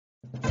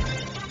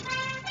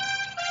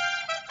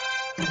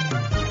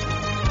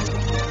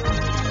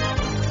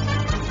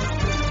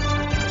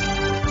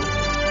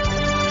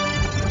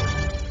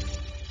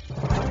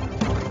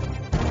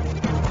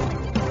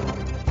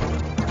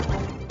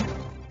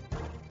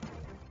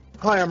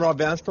Hi, I'm Rob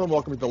Vanstone.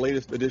 Welcome to the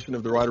latest edition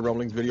of the Rider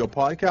Rumblings video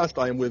podcast.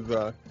 I am with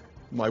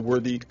my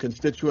worthy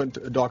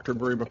constituent, Dr.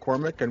 Murray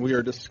McCormick, and we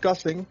are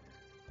discussing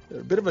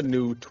a bit of a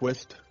new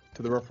twist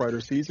to the Rough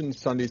Rider season,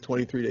 Sunday's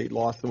 23-8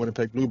 loss to the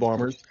Winnipeg Blue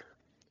Bombers.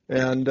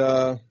 And,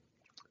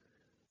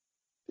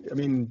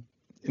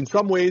 in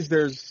some ways,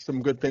 there's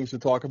some good things to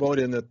talk about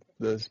in that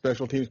the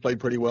special teams played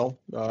pretty well.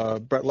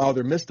 Brett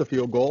Lowther missed a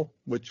field goal,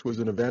 which was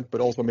an event, but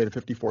also made a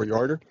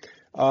 54-yarder.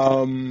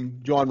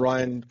 John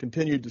Ryan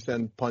continued to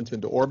send punts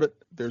into orbit.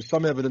 There's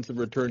some evidence of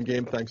a return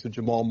game thanks to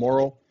Jamal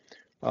Morrow.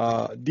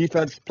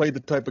 Defense played the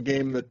type of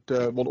game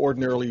that will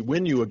ordinarily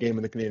win you a game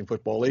in the Canadian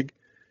Football League.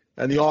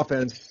 And the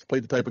offense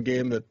played the type of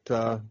game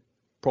that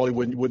probably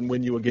wouldn't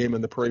win you a game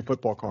in the Prairie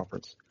Football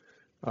Conference.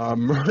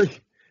 Murray,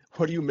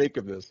 what do you make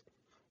of this?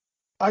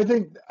 I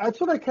think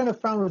that's what I kind of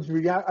found was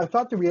I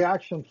thought the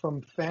reaction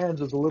from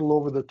fans was a little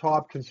over the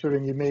top,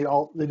 considering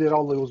they did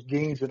all those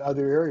games in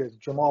other areas.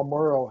 Jamal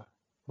Morrow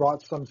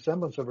brought some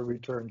semblance of a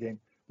return game.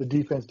 The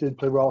defense did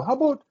play well. How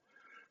about,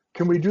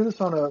 can we do this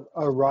on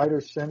a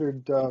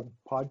Rider-centered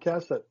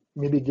podcast that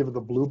maybe give the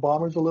Blue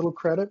Bombers a little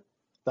credit?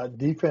 That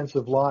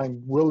defensive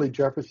line, Willie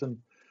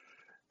Jefferson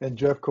and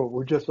Jeffcoat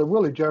were just,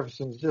 Willie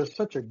Jefferson is just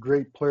such a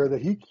great player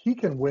that he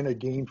can win a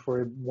game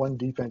for one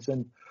defense.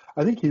 And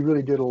I think he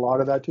really did a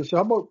lot of that too. So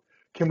how about,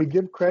 can we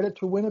give credit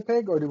to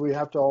Winnipeg, or do we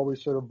have to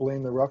always sort of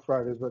blame the Rough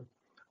Riders? But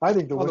I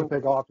think the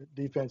Winnipeg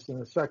defense in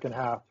the second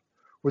half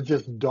was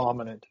just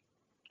dominant.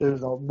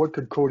 What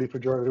could Cody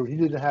Fajardo do? He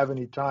didn't have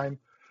any time.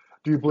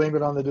 Do you blame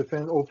it on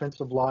the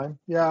offensive line?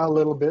 Yeah, a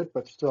little bit,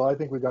 but still, I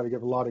think we got to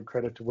give a lot of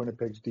credit to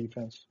Winnipeg's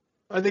defense.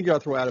 I think you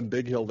got to throw Adam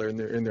Bighill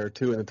in there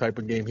too, in the type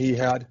of game he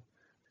had,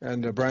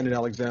 and Brandon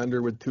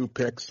Alexander with 2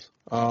 picks.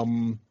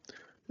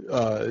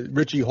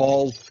 Richie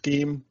Hall's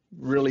scheme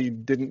really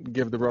didn't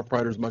give the Rough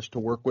Riders much to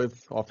work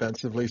with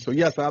offensively. So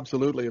yes,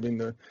 absolutely. I mean,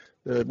 the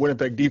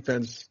Winnipeg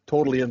defense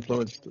totally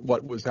influenced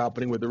what was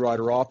happening with the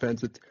Rider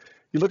offense.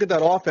 You look at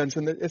that offense,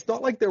 and it's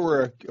not like there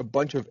were a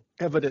bunch of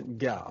evident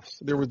gaffes.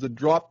 There was a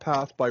drop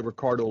pass by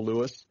Ricardo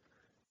Lewis.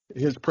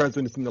 His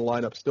presence in the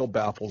lineup still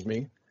baffles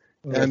me.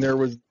 Yes. And there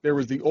was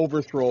the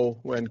overthrow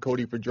when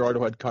Cody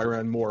Fajardo had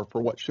Kyran Moore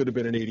for what should have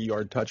been an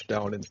 80-yard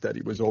touchdown. Instead,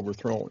 he was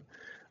overthrown.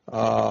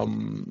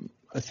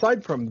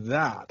 Aside from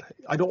that,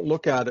 I don't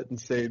look at it and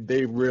say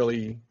they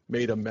really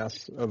made a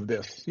mess of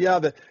this. Yeah,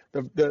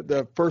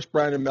 the first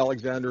Brandon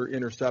Alexander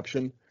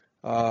interception,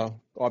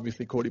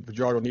 obviously Cody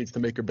Fajardo needs to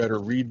make a better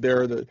read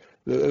there.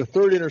 The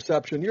third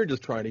interception, you're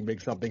just trying to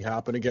make something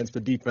happen against a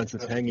defense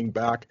that's hanging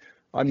back.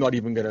 I'm not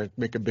even going to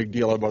make a big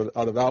deal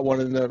out of that one.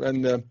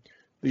 And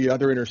the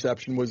other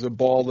interception was a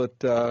ball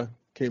that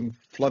came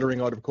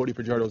fluttering out of Cody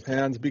Fajardo's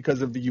hands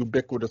because of the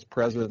ubiquitous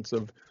presence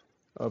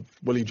of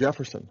Willie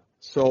Jefferson.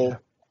 So. Yeah.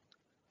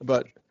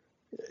 But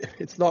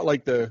it's not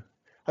like I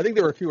think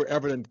there were fewer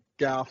evident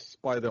gaffes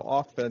by the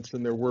offense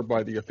than there were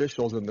by the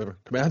officials in the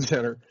command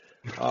center.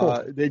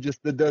 They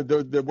just,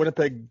 the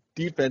Winnipeg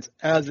defense,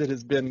 as it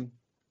has been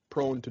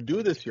prone to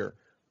do this year,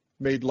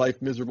 made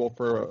life miserable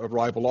for a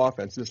rival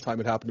offense. This time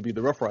it happened to be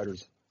the Rough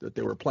Riders that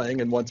they were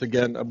playing. And once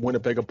again, a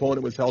Winnipeg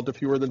opponent was held to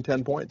fewer than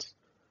 10 points.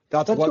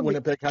 That's what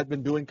Winnipeg had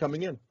been doing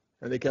coming in,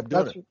 and they kept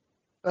doing it.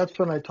 That's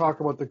when I talk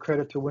about the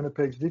credit to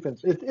Winnipeg's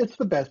defense. It's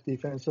the best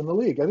defense in the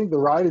league. I think the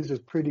Riders is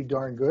pretty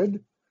darn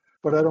good,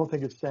 but I don't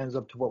think it stands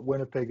up to what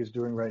Winnipeg is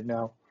doing right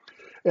now.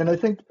 And I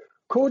think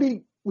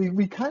Cody,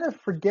 we kind of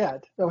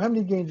forget. How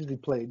many games has he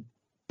played?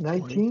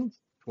 19?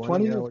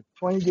 20 games?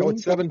 So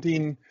it's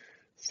 17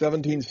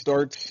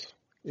 starts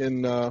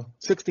in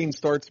 16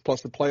 starts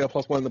plus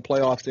one in the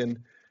playoffs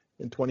in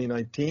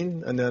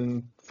 2019, and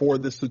then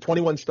so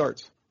 21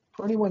 starts.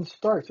 21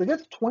 starts. I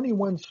guess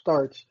 21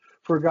 starts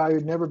for a guy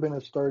who'd never been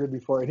a starter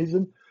before. And he's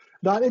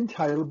not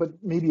entitled, but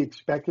maybe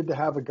expected to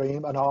have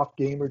an off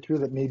game or two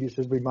that maybe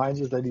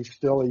reminds us that he's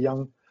still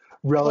a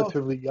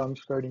relatively young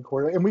starting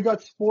quarterback. And we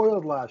got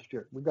spoiled last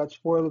year. We got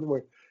spoiled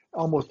where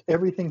almost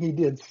everything he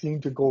did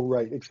seemed to go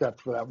right,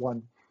 except for that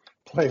one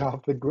play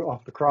off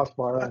the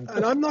crossbar. And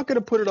I'm not going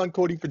to put it on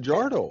Cody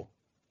Fajardo.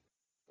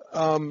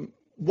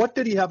 What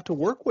did he have to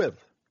work with?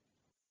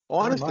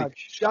 Honestly,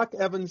 Shaq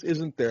Evans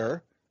isn't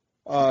there.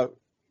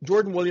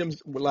 Jordan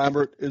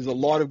Williams-Lambert is a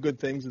lot of good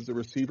things as a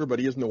receiver, but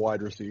he isn't a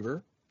wide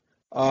receiver.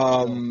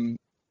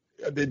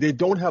 They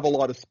don't have a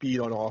lot of speed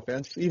on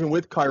offense, even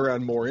with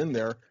Kyran Moore in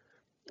there.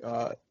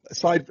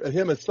 Aside,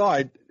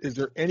 is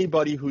there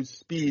anybody whose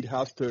speed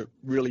has to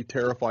really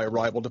terrify a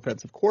rival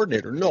defensive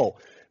coordinator? No,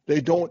 they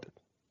don't.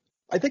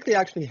 I think they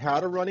actually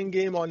had a running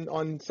game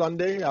on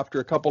Sunday after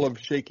a couple of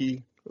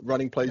shaky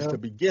running plays to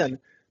begin,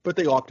 but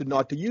they opted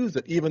not to use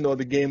it, even though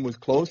the game was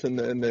close and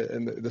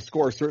the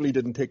score certainly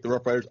didn't take the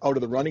Rough Riders out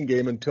of the running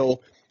game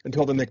until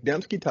the Nick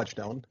Dembski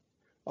touchdown.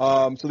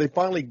 So they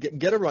finally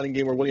get a running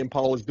game where William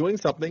Powell is doing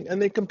something,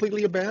 and they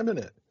completely abandon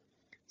it.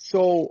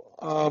 So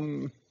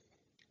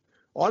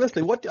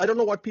honestly, I don't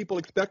know what people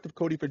expect of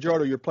Cody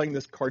Fajardo. You're playing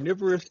this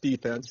carnivorous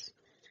defense,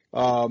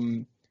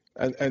 and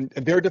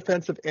their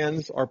defensive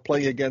ends are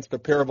playing against a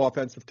pair of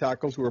offensive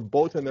tackles who are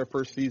both in their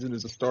first season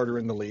as a starter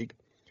in the league.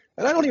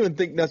 And I don't even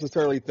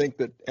necessarily think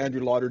that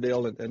Andrew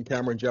Lauderdale and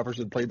Cameron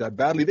Jefferson played that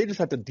badly. They just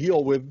had to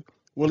deal with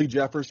Willie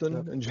Jefferson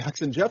and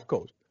Jackson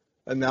Jeffcoat,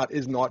 and that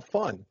is not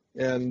fun.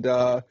 And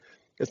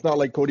it's not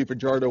like Cody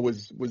Fajardo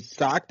was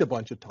sacked a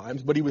bunch of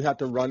times, but he would have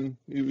to run.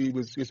 He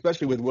was,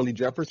 especially with Willie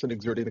Jefferson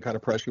exerting the kind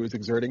of pressure he was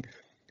exerting.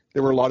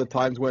 There were a lot of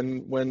times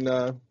when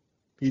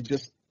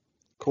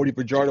Cody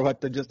Fajardo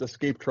had to just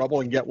escape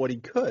trouble and get what he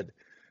could.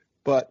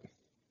 But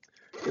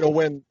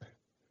when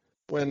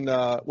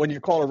you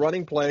call a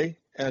running play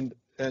and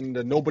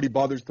nobody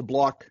bothers to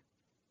block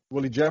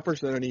Willie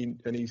Jefferson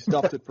and he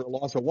stuffed it for a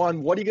loss of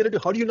 1, what are you going to do?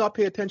 How do you not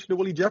pay attention to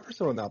Willie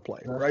Jefferson on that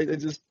play, right?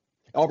 It's just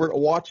Albert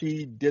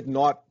Awachi did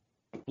not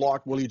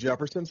block Willie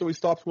Jefferson, so he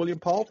stops William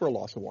Powell for a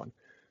loss of 1.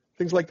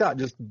 Things like that,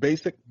 just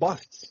basic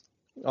busts.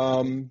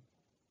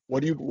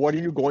 What are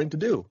you going to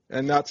do?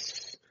 And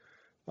that's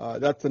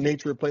the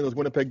nature of playing those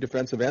Winnipeg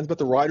defensive ends. But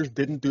the Riders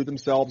didn't do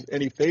themselves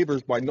any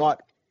favors by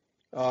not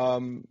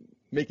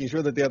making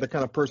sure that they had the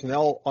kind of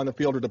personnel on the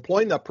field or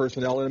deploying that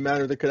personnel in a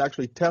manner that could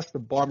actually test the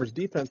Bombers'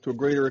 defense to a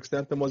greater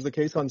extent than was the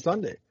case on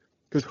Sunday.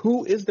 Because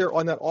who is there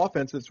on that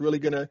offense that's really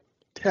going to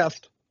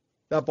test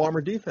that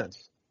Bomber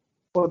defense?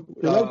 Well,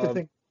 you like to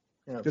think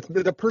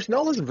the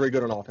personnel isn't very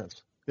good on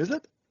offense, is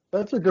it?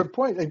 That's a good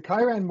point. And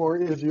Kyran Moore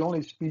is the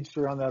only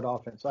speedster on that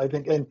offense, I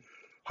think. And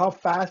how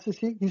fast is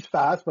he? He's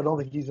fast, but I don't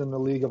think he's in the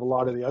league of a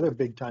lot of the other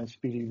big-time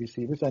speedy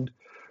receivers. And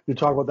you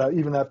talk about that,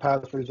 even that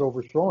pass where he's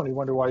overthrown, you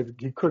wonder why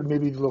he couldn't,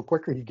 maybe he's a little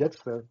quicker, he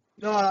gets there.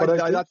 No,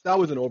 that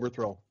was an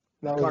overthrow.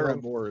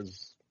 Kyran Moore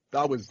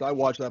I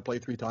watched that play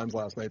 3 times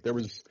last night. There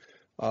was,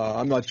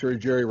 I'm not sure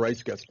Jerry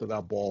Rice gets to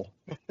that ball.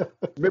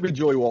 Maybe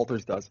Joey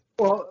Walters does.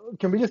 Well,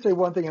 can we just say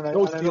one thing? And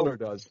no Steeler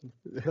does.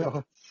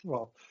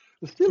 Well,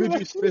 the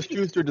Steeler.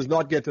 Smith-Schuster does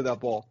not get to that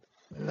ball.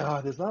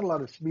 No, there's not a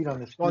lot of speed on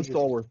this. Ron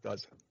Stallworth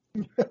does.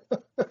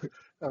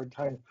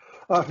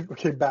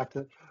 Okay, back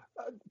to.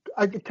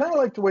 I kind of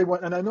like the way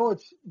one, and I know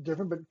it's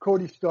different, but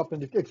Cody stopped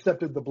and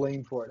accepted the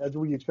blame for it, as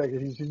we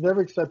expected. He's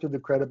never accepted the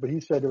credit, but he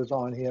said it was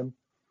on him.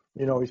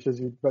 He says,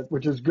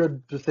 which is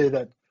good to say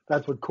that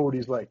that's what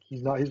Cody's like.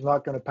 He's not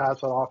going to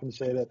pass it off and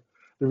say that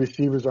the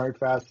receivers aren't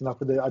fast enough.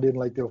 I didn't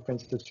like the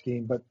offensive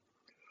scheme, but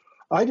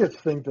I just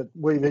think that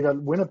way they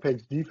got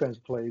Winnipeg's defense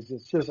plays.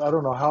 It's just I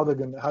don't know how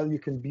you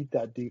can beat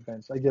that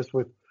defense. I guess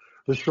with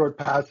the short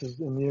passes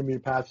and the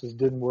intermediate passes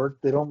didn't work.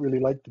 They don't really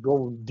like to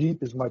go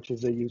deep as much as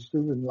they used to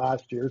in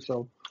last year.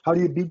 So how do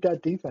you beat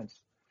that defense?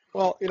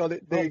 Well,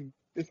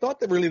 it's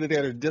not that really that they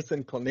had a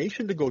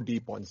disinclination to go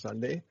deep on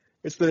Sunday.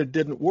 It's that it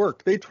didn't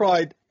work. They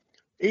tried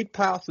 8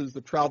 passes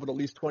that traveled at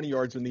least 20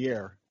 yards in the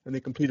air, and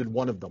they completed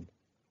 1 of them.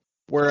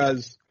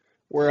 Whereas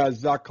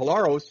Zach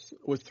Collaros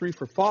was 3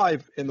 for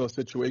 5 in those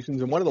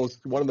situations, and one of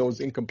those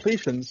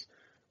incompletions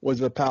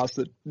was a pass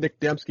that Nick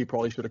Dembski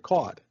probably should have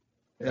caught.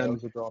 And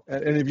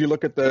if you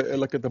look at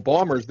the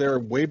Bombers, they're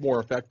way more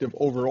effective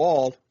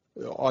overall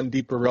on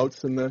deeper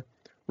routes than the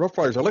Rough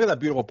Riders. Look at that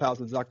beautiful pass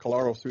that Zach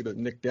Collaros threw to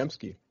Nick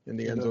Dembski in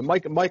the end zone.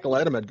 Mike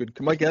Adam had good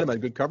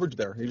coverage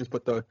there. He just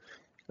put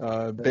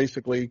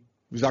basically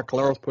Zach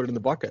Collaros put it in the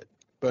bucket.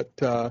 But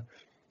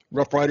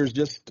Rough Riders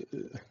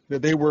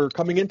they were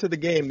coming into the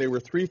game. They were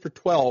 3 for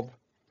 12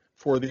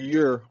 for the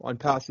year on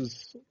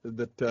passes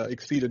that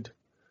exceeded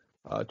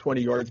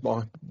 20 yards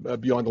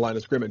beyond the line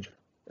of scrimmage,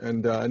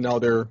 and now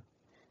they're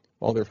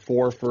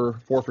 4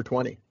 for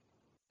 20,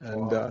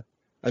 and wow.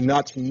 And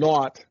that's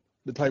not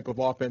the type of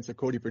offense that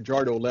Cody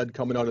Fajardo led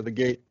coming out of the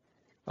gate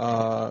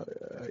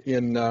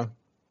in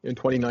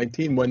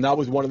 2019, when that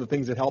was one of the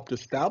things that helped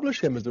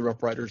establish him as the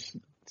Rough Riders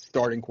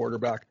starting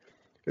quarterback,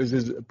 is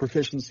his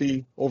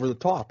proficiency over the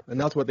top, and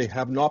that's what they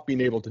have not been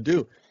able to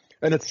do.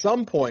 And at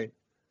some point,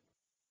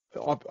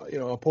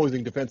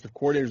 opposing defensive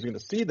coordinators are going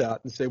to see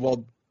that and say,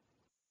 well,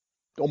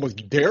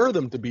 almost dare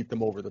them to beat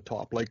them over the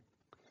top, like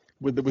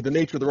with the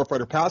nature of the Rough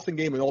Rider passing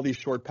game and all these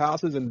short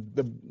passes and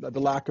the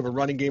lack of a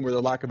running game or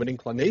the lack of an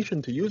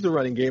inclination to use the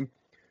running game.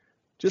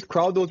 Just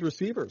crowd those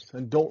receivers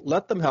and don't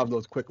let them have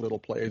those quick little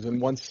plays. And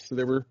once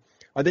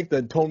I think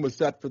the tone was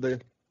set for the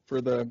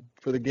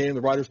game,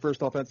 the Riders'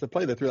 first offensive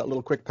play. They threw that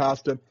little quick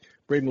pass to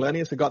Braden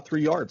Lennius and got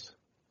 3 yards.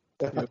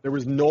 There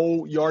was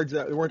no yards.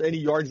 There weren't any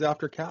yards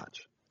after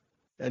catch.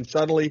 And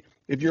suddenly,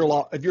 if you're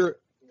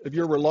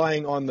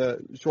relying on the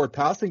short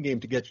passing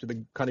game to get you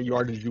the kind of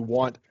yardage you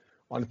want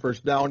on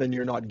first down and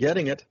you're not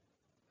getting it,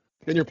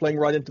 then you're playing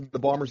right into the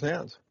Bombers'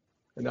 hands.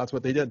 And that's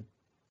what they did.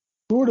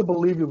 Who would have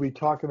believed you'd be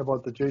talking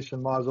about the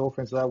Jason Maas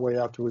offense that way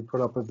after we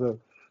put up with the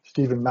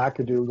Stephen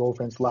McAdoo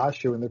offense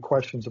last year and the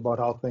questions about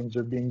how things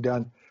are being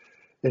done?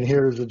 And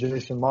here is a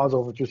Jason Maas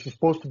offense, which is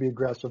supposed to be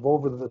aggressive,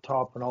 over the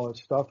top and all that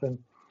stuff. And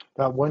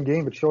that one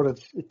game, it showed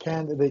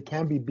they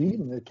can be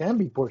beaten. It can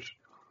be pushed.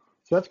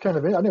 So that's kind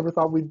of it. I never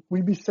thought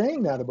we'd be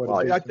saying that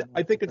about it.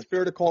 I think it's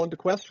fair to call into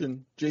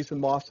question Jason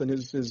Maas and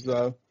his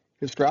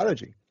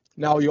strategy.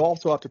 Now, you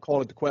also have to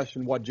call into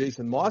question what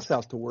Jason Moss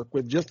has to work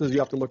with, just as you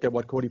have to look at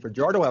what Cody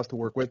Fajardo has to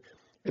work with,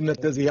 in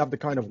that does he have the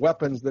kind of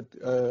weapons that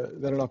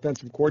that an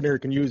offensive coordinator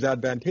can use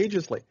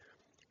advantageously.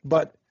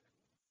 But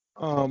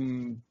how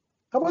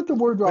about the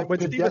word when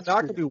Stephen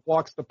pedestrian? McAdoo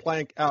walks the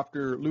plank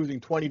after losing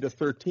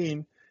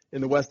 20-13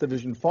 in the West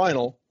Division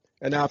final,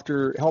 and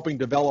after helping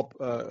develop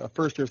a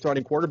first-year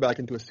starting quarterback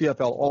into a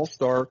CFL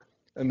All-Star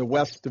and the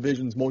West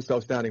Division's most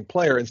outstanding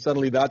player, and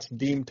suddenly that's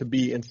deemed to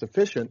be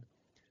insufficient,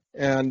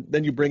 and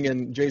then you bring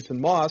in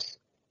Jason Moss.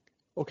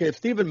 Okay, if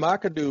Stephen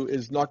McAdoo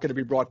is not going to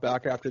be brought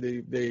back after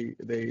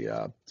they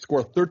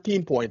score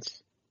 13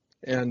 points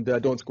and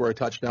don't score a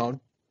touchdown,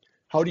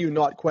 how do you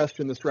not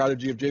question the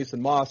strategy of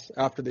Jason Moss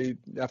after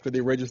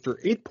they register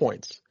 8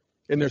 points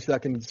in their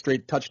second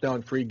straight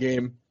touchdown-free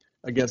game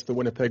against the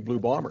Winnipeg Blue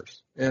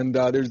Bombers? And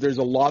there's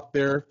a lot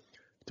there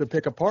to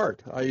pick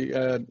apart.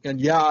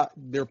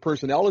 Their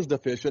personnel is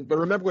deficient, but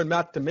remember when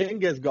Matt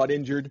Dominguez got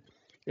injured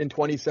in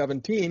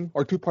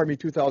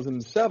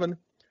 2007,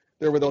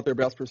 they're without their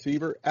best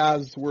receiver,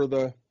 as were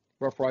the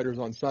Rough Riders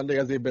on Sunday,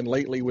 as they've been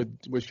lately with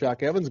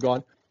Shaq Evans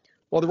gone.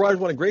 Well, the Riders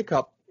won a Grey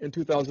Cup in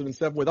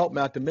 2007 without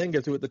Matt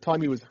Dominguez, who at the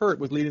time he was hurt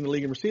was leading the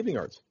league in receiving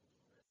yards.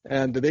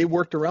 And they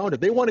worked around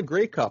it. They won a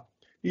Grey Cup,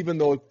 even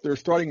though their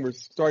starting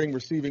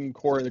receiving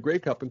core in the Grey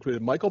Cup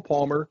included Michael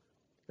Palmer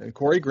and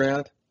Corey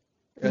Grant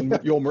and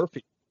Yo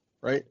Murphy,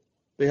 right?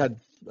 They had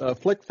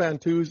Flick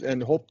Fantuz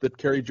and hope that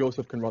Kerry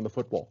Joseph can run the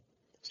football.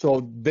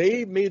 So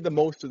they made the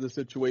most of the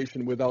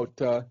situation without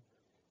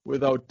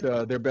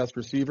their best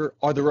receiver.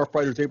 Are the Rough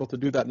Riders able to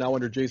do that now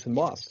under Jason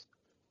Moss?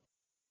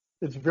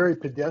 It's very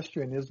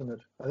pedestrian, isn't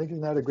it? I think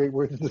isn't that a great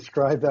word to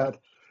describe that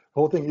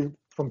whole thing,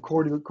 from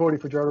Cody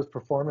Fajardo's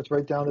performance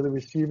right down to the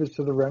receivers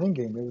to the running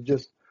game. It was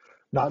just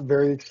not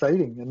very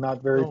exciting and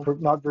not very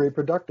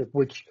productive,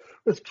 which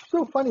is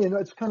so funny. And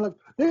it's kind of like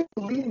they're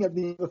leading at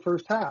the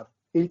first half,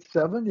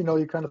 8-7.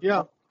 You kind of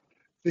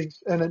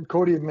things. And then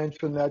Cody had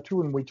mentioned that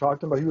too, and we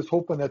talked about he was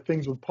hoping that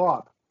things would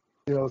pop.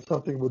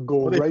 Something would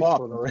go right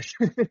for them. Right?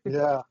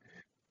 Yeah.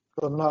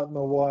 So I'm not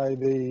know why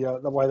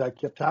why that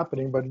kept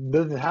happening, but it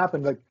doesn't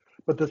happen.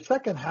 But the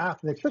second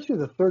half, and especially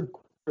the third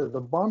quarter, the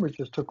Bombers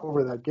just took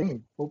over that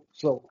game.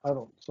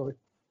 Sorry,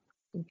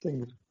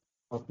 something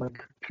off my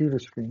computer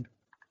screen.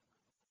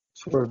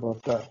 Sorry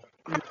about that.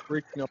 You're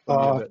breaking up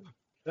a bit.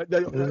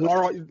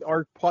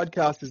 Our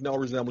podcast is now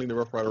resembling the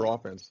Rough Rider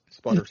offense.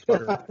 Sputter.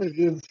 It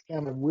is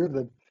kind of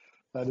weird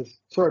that is.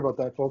 Sorry about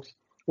that, folks.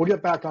 We'll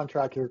get back on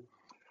track here.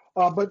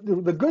 But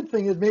the good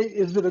thing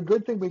is it a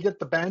good thing we get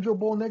the Banjo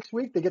Bowl next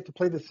week? They get to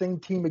play the same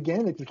team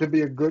again. Can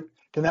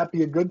that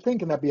be a good thing?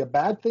 Can that be a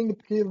bad thing to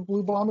play the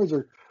Blue Bombers,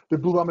 or the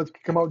Blue Bombers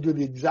come out and do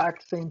the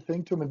exact same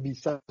thing to them and be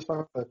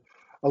satisfied with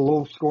a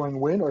low-scoring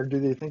win, or do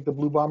they think the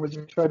Blue Bombers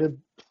are trying to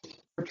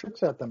throw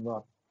tricks at them,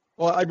 Rob?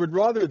 Well, I would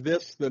rather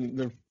this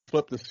than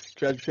flip the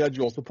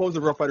schedule. Suppose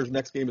the Rough Riders'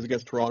 next game is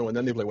against Toronto, and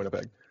then they play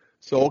Winnipeg.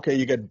 So okay,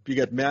 you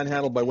get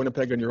manhandled by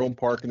Winnipeg in your own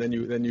park, and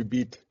then you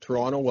beat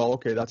Toronto. Well,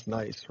 okay, that's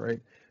nice,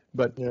 right?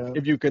 But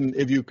if you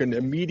can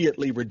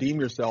immediately redeem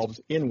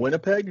yourselves in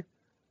Winnipeg,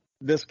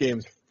 this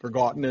game's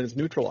forgotten and it's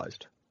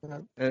neutralized,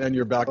 and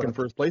you're back in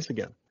first place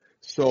again.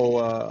 So,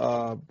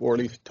 or at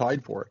least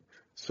tied for it.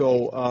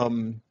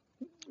 So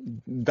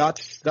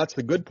that's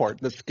the good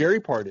part. The scary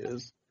part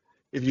is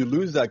if you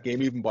lose that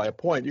game even by a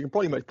point, you can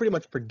pretty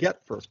much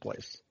forget first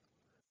place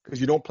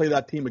because you don't play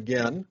that team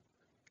again,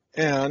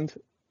 and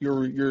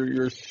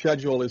your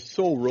schedule is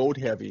so road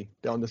heavy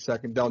down the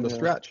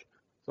stretch.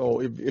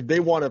 So if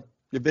they want to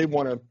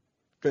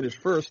finish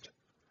first,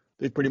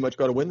 they've pretty much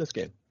got to win this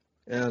game.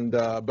 And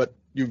but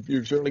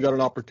you've certainly got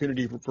an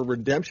opportunity for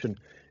redemption.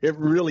 It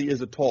really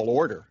is a tall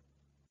order.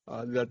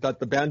 That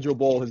the Banjo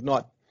Bowl has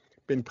not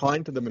been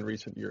kind to them in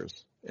recent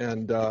years.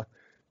 And that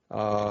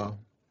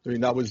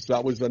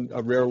was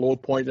a rare low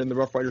point in the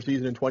Rough Rider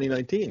season in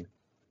 2019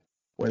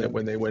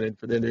 when they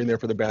went in there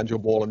for the Banjo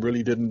Bowl and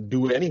really didn't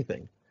do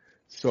anything.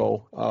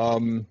 So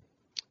I'm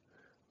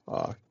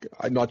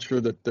not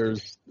sure that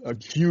there's a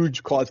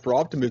huge cause for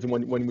optimism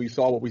when we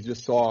saw what we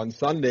just saw on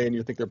Sunday, and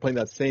you think they're playing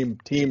that same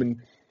team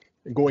and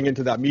going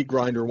into that meat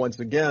grinder once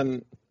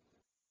again.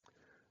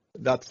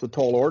 That's the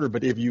tall order.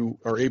 But if you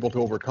are able to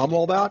overcome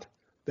all that,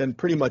 then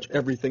pretty much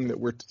everything that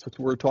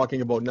we're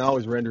talking about now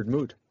is rendered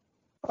moot.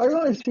 I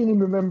only seem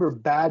to remember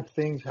bad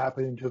things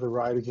happening to the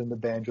Riders in the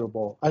Banjo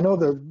Bowl. I know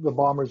the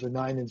Bombers are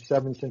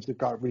 9-7 since it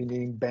got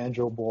renamed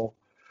Banjo Bowl.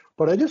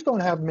 But I just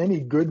don't have many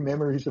good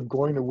memories of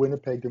going to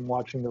Winnipeg and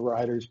watching the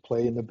Riders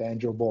play in the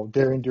Banjo Bowl.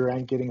 Darren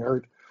Durant getting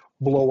hurt,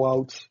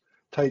 blowouts,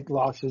 tight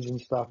losses and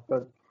stuff.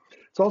 But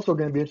it's also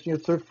going to be interesting.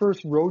 It's their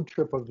first road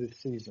trip of this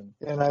season.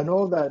 And I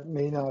know that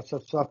may not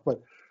have stuff,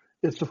 but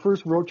it's the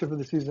first road trip of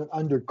the season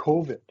under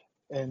COVID.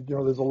 And,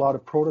 there's a lot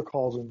of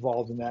protocols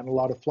involved in that and a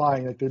lot of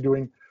flying that they're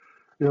doing.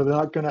 They're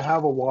not going to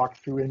have a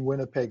walkthrough in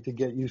Winnipeg to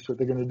get used to it.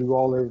 They're going to do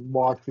all their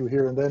walkthrough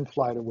here and then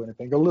fly to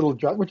Winnipeg. A little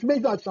job, which may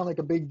not sound like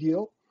a big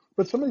deal.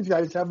 But some of these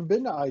guys haven't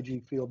been to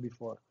IG Field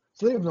before,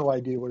 so they have no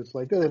idea what it's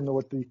like. They don't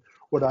know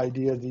what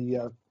idea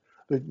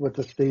what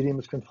the stadium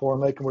is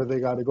conformed like and where they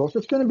got to go. So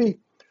it's going to be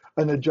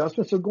an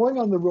adjustment. So going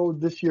on the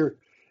road this year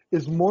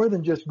is more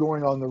than just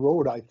going on the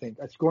road, I think.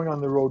 It's going on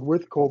the road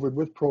with COVID,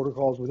 with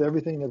protocols, with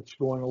everything that's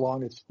going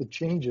along. It's the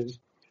changes.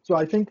 So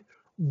I think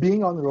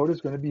being on the road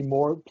is going to be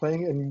more,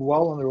 playing and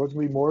well on the road is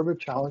going to be more of a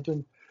challenge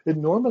than it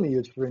normally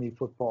is for any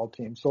football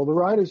team. So the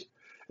Riders,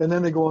 and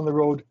then they go on the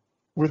road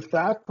with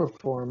that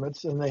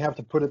performance and they have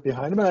to put it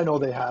behind them. And I know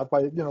they have.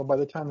 By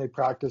the time they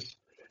practice,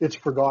 it's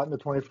forgotten. The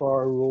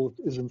 24-hour rule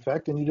is in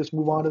effect, and you just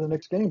move on to the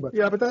next game. But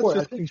yeah, but that's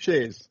just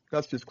cliches.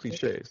 That's just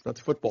cliches. That's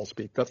football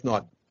speak. That's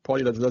not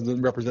probably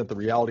doesn't represent the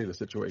reality of the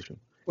situation.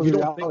 If you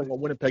don't think what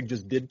Winnipeg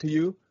just did to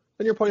you,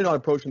 then you're probably not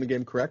approaching the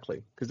game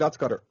correctly because that's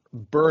got to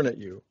burn at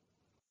you.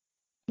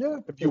 Yeah.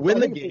 If you win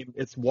the game,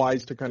 it's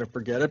wise to kind of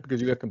forget it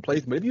because you get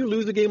complacent. But if you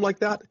lose a game like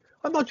that,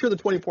 I'm not sure the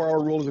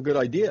 24-hour rule is a good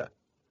idea.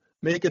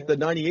 Make it the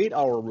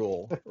 98-hour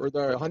rule or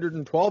the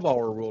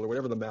 112-hour rule or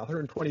whatever the math,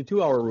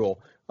 122-hour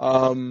rule.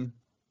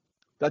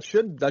 That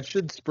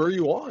should spur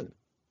you on.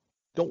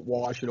 Don't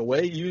wash it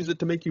away. Use it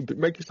to make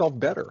yourself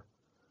better.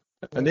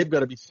 And they've got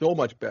to be so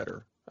much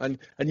better. And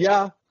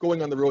yeah,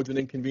 going on the road's an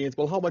inconvenience.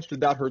 Well, how much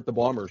did that hurt the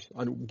Bombers?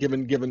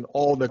 Given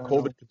all the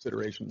COVID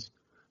considerations,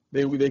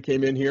 they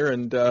came in here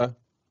and.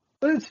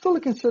 But it's still a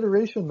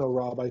consideration, though,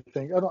 Rob. I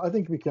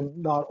think we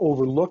can not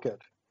overlook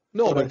it.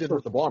 No, but it didn't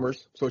hurt the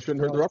Bombers, so it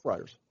shouldn't hurt the Rough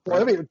Riders.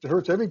 Right? Well, it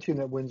hurts every team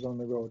that wins on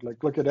the road.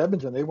 Like look at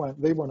Edmonton; they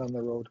went on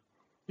the road.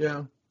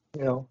 Yeah.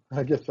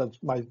 I guess that's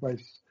my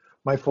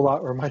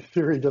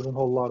theory doesn't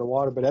hold a lot of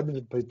water, but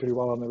Edmonton played pretty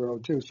well on the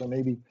road too, so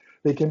maybe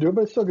they can do it,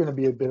 but it's still going to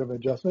be a bit of an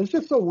adjustment. It's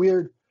just so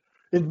weird.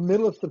 In the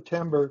middle of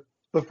September,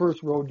 the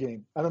first road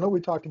game. I don't know. We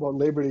talked about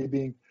Labor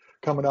Day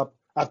coming up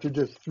after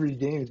just 3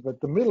 games, but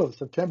the middle of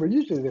September,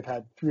 usually they've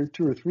had 2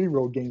 or 3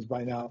 road games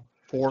by now.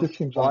 4, just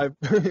seems 5,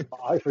 like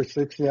 5 or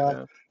 6.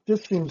 Yeah,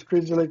 just seems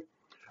crazy. Like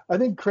I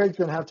think Craig's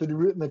going to have to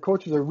do, and the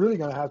coaches are really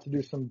going to have to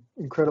do some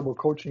incredible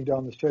coaching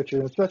down the stretch,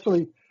 and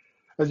especially.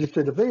 As you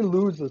said, if they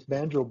lose this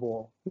Banjo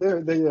Bowl,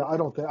 I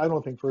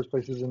don't think first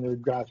place is in their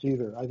grasp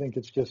either. I think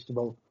it's just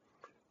about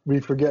we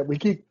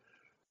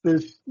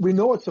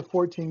know it's a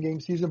 14-game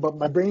season, but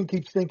my brain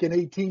keeps thinking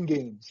 18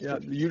 games. Yeah,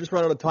 you just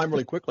run out of time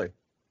really quickly.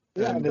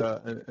 Yeah,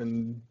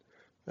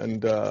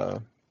 and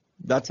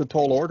that's a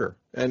tall order.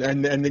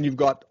 And then you've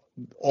got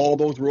all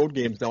those road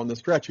games down the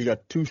stretch. You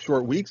got 2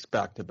 short weeks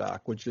back to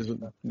back, which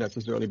isn't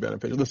necessarily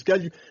beneficial.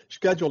 The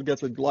schedule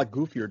gets a lot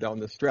goofier down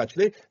the stretch.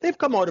 They've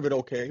come out of it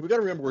okay. We got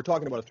to remember we're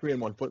talking about a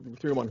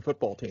 3-1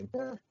 football team,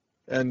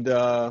 and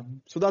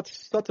so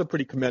that's a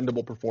pretty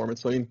commendable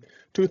performance. I mean,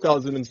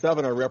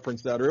 2007, I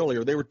referenced that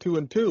earlier. They were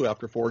 2-2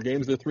 after 4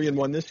 games. They're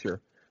 3-1 this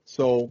year.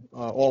 So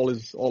all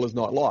is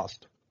not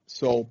lost.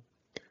 So,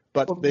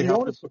 but they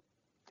have to.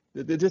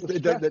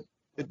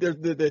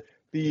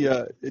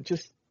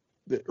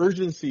 The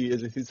urgency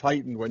is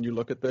heightened when you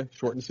look at the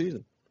shortened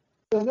season.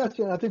 And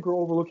I think we're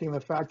overlooking the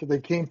fact that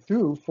they came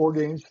through 4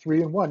 games,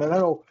 3-1. And I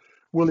know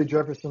Willie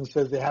Jefferson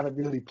says they haven't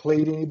really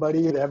played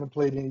anybody. They haven't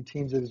played any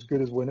teams as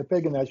good as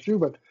Winnipeg, and that's true.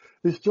 But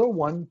they still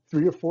won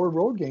 3 or 4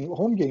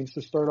 home games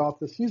to start off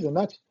the season.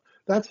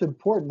 That's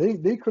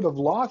important. They could have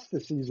lost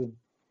the season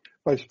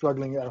by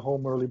struggling at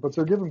home early, but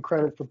they're given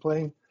credit for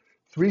playing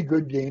 3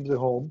 good games at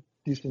home,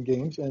 decent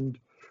games, and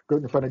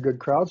good in front of good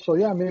crowds. So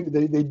yeah, maybe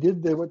they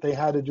did what they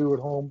had to do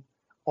at home.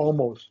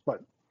 Almost,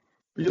 but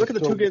you look at the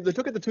 2 games.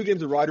 Look at the 2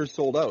 games the Riders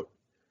sold out.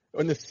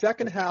 In the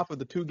second half of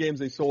the 2 games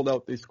they sold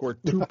out, they scored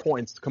 2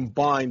 points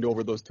combined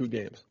over those 2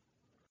 games.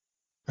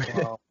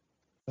 Wow.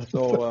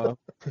 So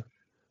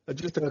it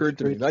just occurred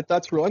to me.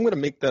 That's real. I'm going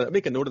to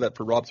make a note of that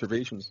for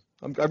observations.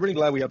 I'm really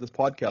glad we have this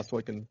podcast so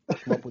I can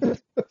come up with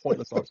this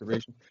pointless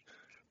observation.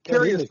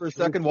 Carry this for a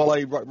second while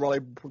I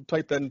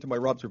type that into my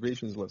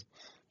observations list.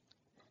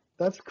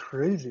 That's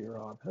crazy,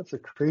 Rob. That's a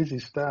crazy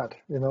stat.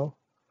 And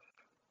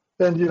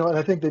and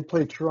I think they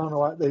play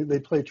Toronto. They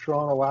play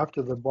Toronto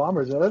after the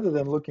Bombers. And other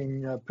than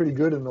looking pretty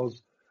good in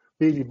those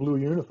baby blue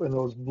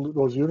uniforms,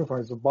 those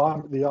uniforms,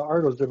 the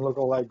Argos didn't look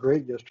all that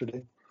great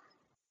yesterday.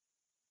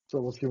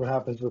 So we'll see what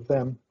happens with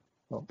them.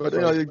 But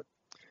I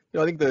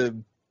think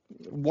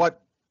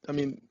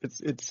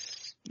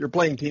it's you're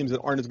playing teams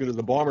that aren't as good as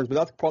the Bombers, but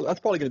that's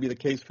probably going to be the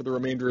case for the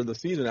remainder of the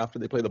season after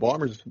they play the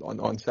Bombers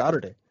on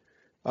Saturday.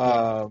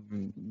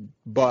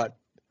 But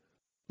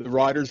the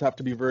Riders have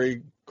to be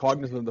very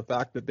cognizant of the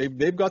fact that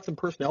they've got some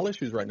personnel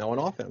issues right now on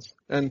offense.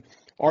 And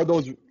are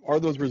those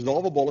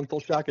resolvable until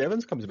Shaq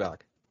Evans comes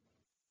back?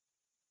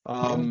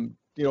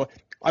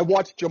 I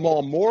watched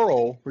Jamal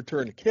Morrow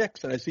return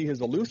kicks, and I see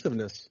his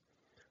elusiveness.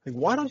 Like,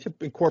 why don't you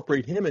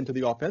incorporate him into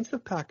the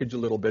offensive package a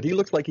little bit? He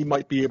looks like he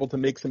might be able to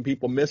make some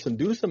people miss and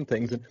do some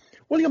things. And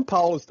William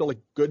Powell is still a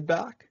good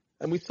back,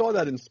 and we saw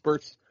that in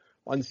spurts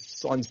on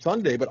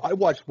Sunday. But I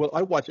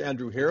watched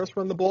Andrew Harris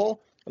run the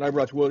ball, and I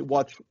watch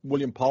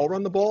William Powell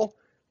run the ball.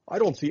 I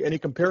don't see any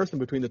comparison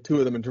between the 2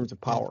 of them in terms of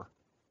power,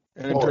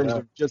 and in terms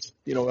of just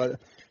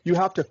you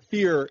have to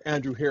fear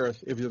Andrew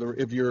Harris if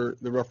you're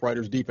the Rough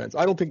Riders defense.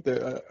 I don't think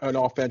a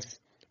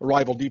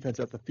rival defense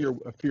has to fear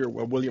a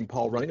William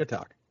Powell running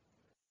attack.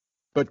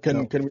 But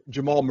can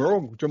Jamal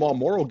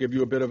Morrow give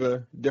you a bit of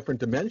a different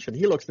dimension?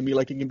 He looks to me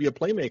like he can be a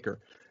playmaker.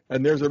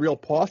 And there's a real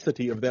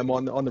paucity of them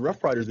on the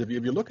Rough Riders if you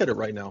look at it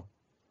right now.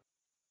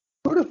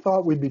 I would have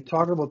thought we'd be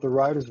talking about the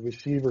Riders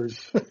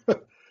receivers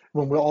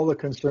when we're all the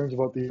concerns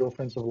about the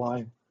offensive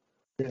line.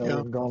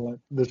 Yeah. We've gone like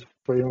this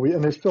way,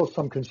 and there's still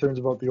some concerns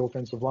about the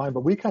offensive line,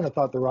 but we kind of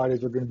thought the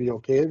Riders were going to be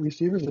okay at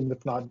receivers, and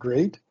if not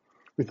great,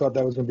 we thought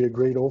that was going to be a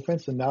great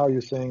offense. And now you're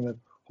saying that,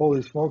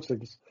 holy smokes,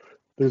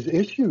 there's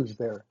issues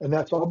there, and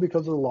that's all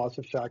because of the loss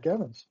of Shaq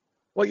Evans.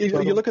 Well,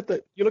 you look at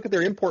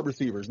their import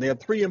receivers, and they have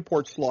 3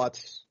 import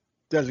slots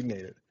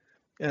designated,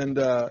 and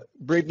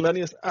Braden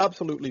Lennius,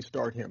 absolutely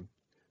start him.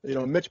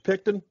 Mitch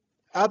Picton,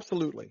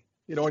 absolutely.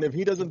 And if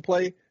he doesn't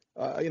play,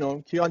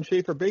 Keon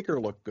Schaefer-Baker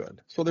looked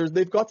good. So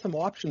they've got some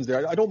options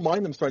there. I don't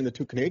mind them starting the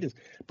 2 Canadians,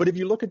 but if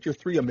you look at your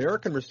 3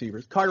 American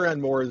receivers, Kyran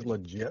Moore is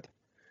legit,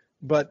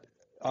 but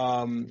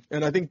and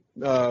I think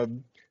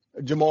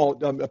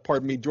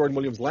Jordan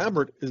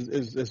Williams-Lambert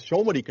has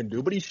shown what he can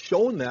do, but he's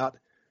shown that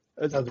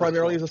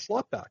primarily as a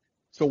slot back.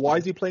 So why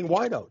is he playing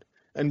wide out?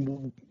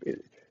 And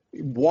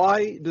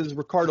why does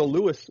Ricardo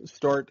Lewis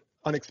start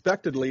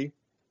unexpectedly,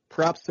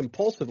 perhaps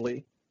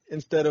impulsively,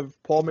 instead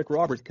of Paul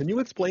McRoberts? Can you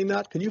explain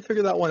that? Can you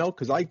figure that one out?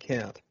 Because I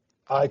can't.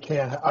 I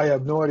can't. I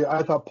have no idea.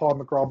 I thought Paul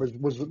McRoberts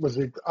was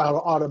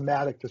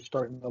automatic to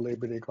start in the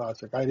Labor Day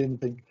Classic. I didn't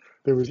think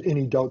there was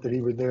any doubt that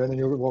he was there. And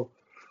then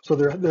so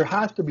there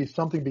has to be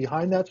something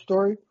behind that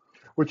story,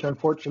 which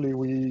unfortunately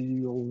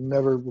we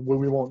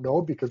won't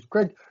know, because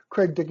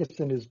Craig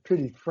Dickinson is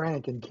pretty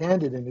frank and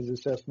candid in his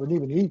assessment.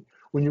 Even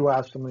when you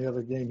asked him the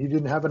other game, he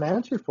didn't have an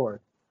answer for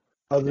it.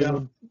 Other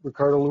than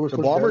Ricardo Lewis. The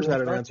Bombers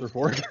had an answer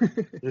for it.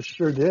 It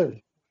sure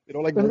did.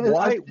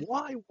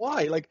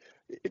 Why? Like,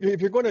 if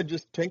you're going to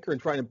just tinker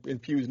and try to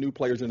infuse new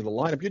players into the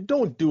lineup, you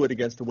don't do it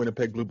against the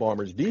Winnipeg Blue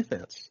Bombers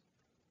defense.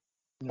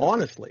 No.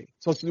 Honestly.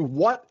 So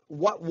what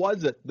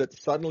was it that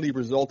suddenly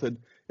resulted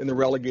in the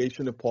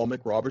relegation of Paul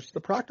McRoberts to the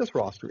practice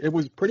roster? It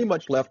was pretty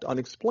much left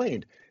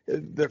unexplained.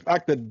 The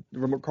fact that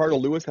Ricardo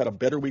Lewis had a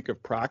better week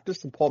of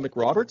practice than Paul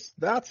McRoberts,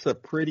 that's a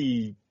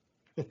pretty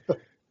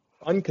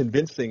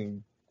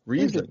unconvincing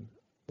reason.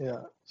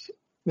 Yeah.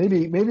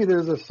 Maybe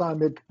there's a sign.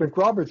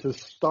 McRoberts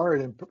has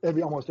started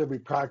in almost every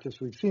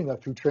practice we've seen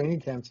that through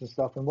training camps and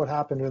stuff. And what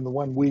happened in the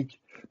 1 week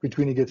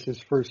between he gets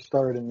his first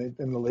start in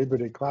the Labor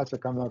Day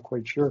Classic, I'm not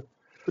quite sure.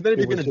 But then if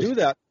you're going to do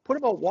that, put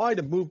him out wide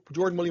and move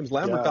Jordan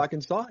Williams-Lambert back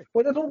inside.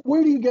 Well,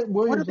 where do you get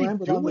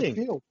Williams-Lambert on the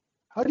field?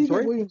 How do you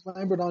get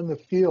Williams-Lambert on the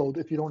field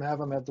if you don't have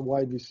him at the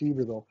wide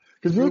receiver, though?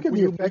 Because you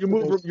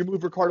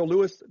move Ricardo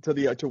Lewis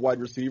to wide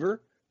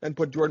receiver and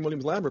put Jordan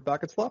Williams-Lambert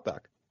back at slot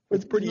back.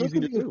 It's pretty easy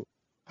to do.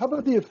 How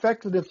about the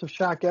effectiveness of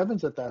Shaq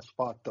Evans at that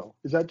spot, though?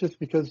 Is that just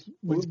because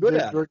he's good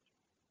at it?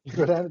 He's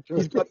good at it.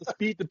 He's got the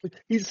speed.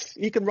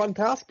 He can run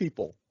past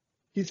people.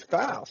 He's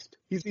fast.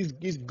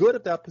 He's good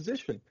at that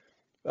position.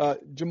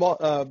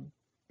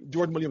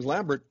 Jordan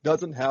Williams-Lambert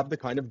doesn't have the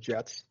kind of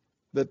jets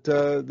that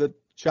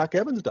Shaq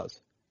Evans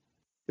does.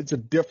 It's a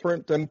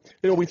different,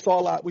 we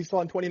saw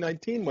in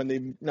 2019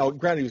 when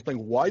granted he was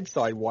playing wide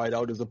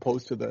out as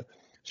opposed to the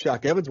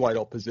Shaq Evans wide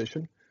out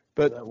position.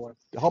 But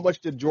how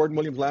much did Jordan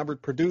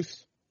Williams-Lambert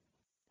produce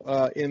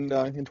in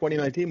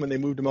 2019 when they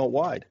moved him out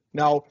wide?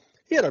 Now,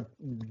 he had a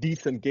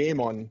decent game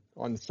on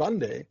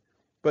Sunday,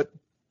 but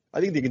I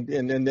think they can.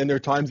 And then there are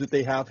times that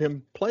they have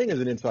him playing as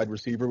an inside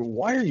receiver. But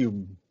why are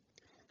you?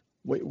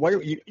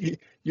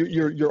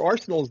 Your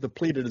arsenal is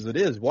depleted as it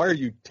is. Why are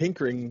you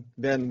tinkering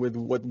then with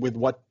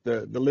what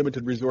the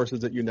limited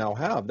resources that you now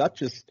have?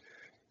 That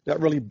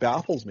really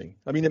baffles me.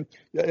 I mean,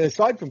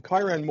 aside from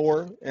Kyran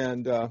Moore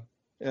and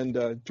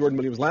Jordan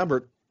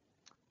Williams-Lambert,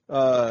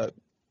 no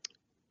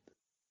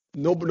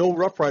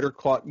Rough Rider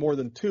caught more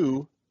than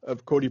 2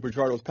 of Cody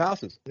Fajardo's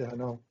passes. Yeah, I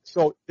know.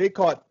 So they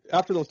caught,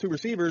 after those 2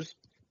 receivers,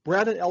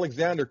 Brandon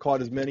Alexander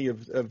caught as many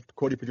of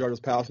Cody Fajardo's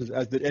passes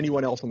as did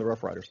anyone else on the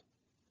Rough Riders.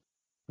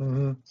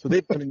 Mm-hmm. So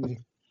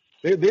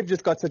they've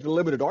just got such a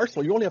limited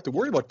arsenal. You only have to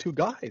worry about 2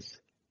 guys.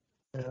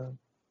 Yeah.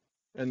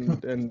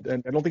 And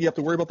I don't think you have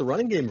to worry about the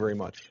running game very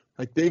much.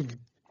 Like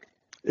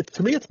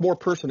to me, it's more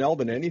personnel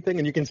than anything,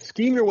 and you can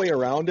scheme your way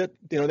around it.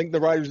 I think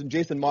the Riders and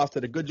Jason Moss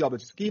did a good job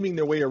of scheming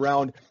their way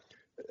around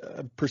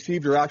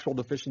perceived or actual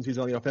deficiencies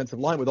on the offensive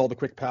line with all the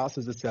quick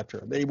passes,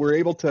 etc. They were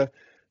able to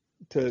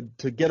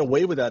get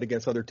away with that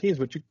against other teams,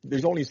 but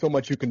there's only so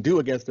much you can do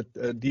against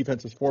a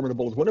defense as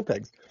formidable as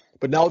Winnipeg's.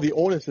 But now the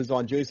onus is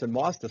on Jason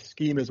Moss to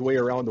scheme his way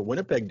around the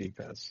Winnipeg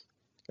defense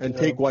and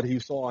take what he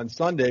saw on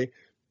Sunday,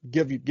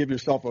 give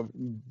yourself a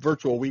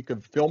virtual week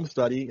of film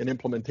study and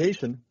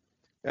implementation,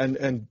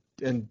 and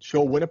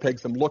show Winnipeg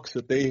some looks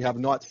that they have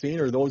not seen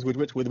or those with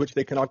which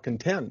they cannot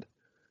contend.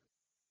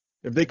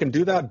 If they can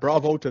do that,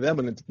 bravo to them,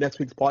 and next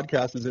week's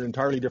podcast is an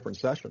entirely different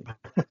session.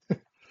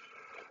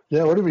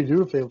 Yeah, what do we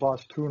do if they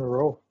lost 2 in a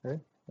row? Eh?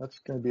 That's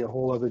going to be a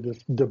whole other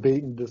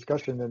debate and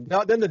discussion. And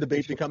now, then the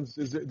debate becomes: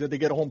 did they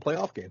get a home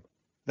playoff game?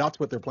 That's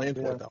what they're playing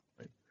for at that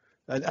point.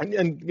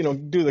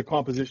 And due to the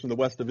composition of the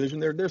West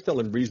Division, they're still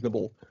in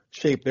reasonable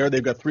shape there.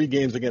 They've got 3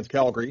 games against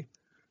Calgary,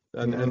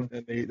 and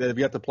they've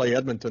yet to play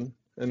Edmonton,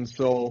 and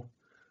so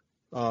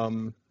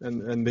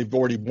and they've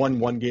already won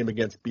 1 game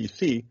against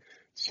BC.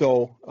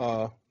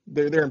 So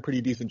they're in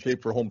pretty decent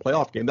shape for a home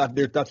playoff game.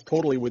 That's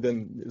totally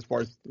within, as far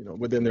as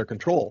within their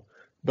control.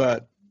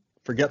 But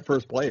forget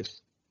first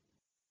place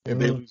if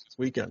they lose this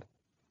weekend.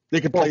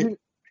 They could play.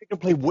 They could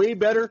play way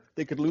better.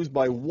 They could lose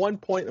by 1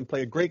 point and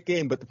play a great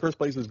game, but the first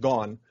place is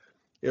gone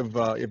if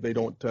they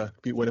don't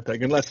beat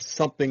Winnipeg, unless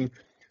something.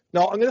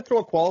 Now I'm going to throw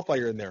a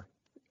qualifier in there.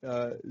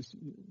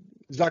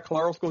 Zach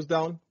Collaros goes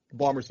down, the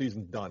Bomber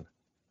season's done.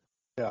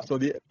 Yeah. So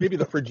maybe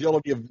the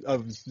fragility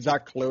of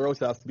Zach Collaros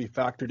has to be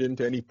factored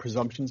into any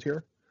presumptions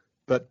here.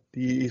 But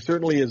he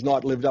certainly has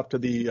not lived up to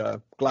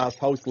the glass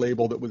house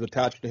label that was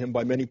attached to him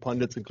by many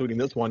pundits, including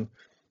this one,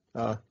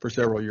 for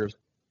several years.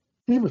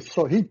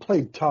 He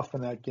played tough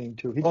in that game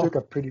too. He took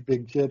a pretty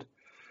big hit,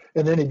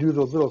 and then he does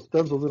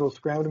those little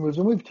scrambling moves.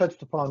 And we've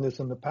touched upon this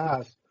in the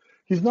past.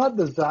 He's not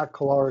the Zach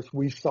Collaros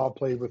we saw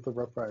play with the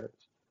Rough Riders.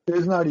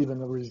 There's not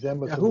even a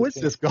resemblance. Yeah, who is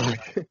this guy?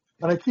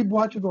 And I keep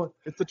watching going.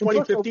 It's the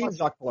 2015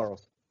 Zach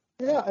Collaros.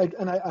 Yeah,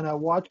 I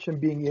watch him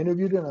being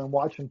interviewed, and I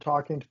watch him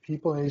talking to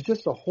people, and he's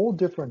just a whole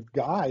different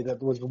guy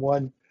that was the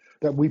one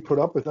that we put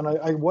up with. And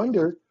I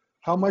wonder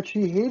how much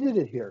he hated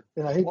it here.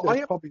 And I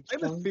have a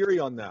theory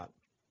on that.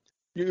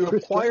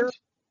 Chris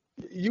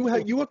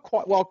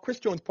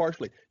Jones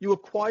partially. You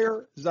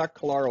acquire Zach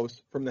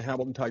Collaros from the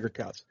Hamilton Tiger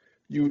Cats.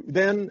 You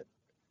then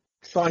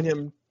sign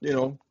him.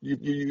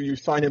 You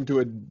sign him to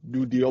a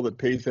new deal that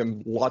pays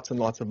him lots and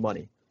lots of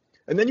money.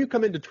 And then you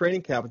come into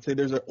training camp and say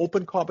there's an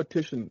open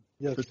competition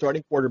for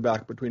starting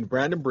quarterback between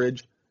Brandon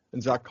Bridge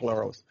and Zach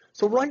Collaros.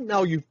 So right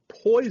now you've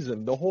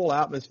poisoned the whole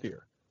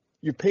atmosphere.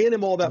 You're paying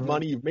him all that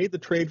money. You've made the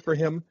trade for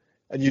him,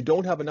 and you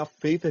don't have enough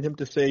faith in him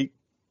to say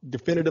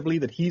definitively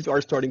that he's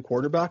our starting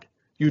quarterback.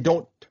 You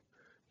don't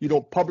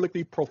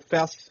publicly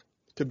profess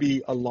to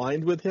be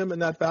aligned with him in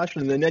that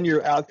fashion, and then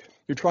you're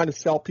trying to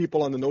sell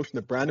people on the notion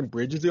that Brandon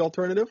Bridge is the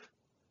alternative.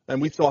 And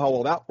we saw how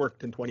well that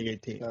worked in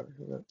 2018. Yeah.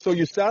 So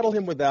you saddle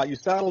him with that. You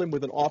saddle him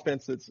with an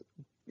offense that's,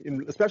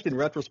 especially in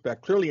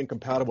retrospect, clearly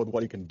incompatible with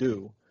what he can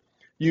do.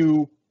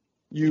 I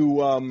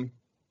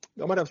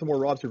might have some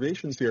more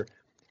observations here.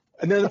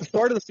 And then at the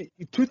start of the season,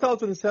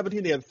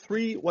 2017, they had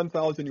 3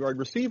 1,000-yard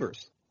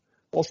receivers.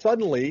 Well,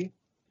 suddenly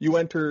you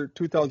enter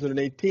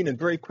 2018, and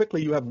very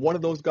quickly you have one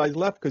of those guys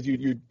left because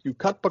you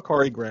cut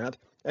Bakari Grant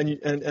and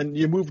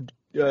you moved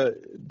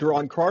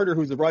Duron Carter,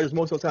 who's the Riders'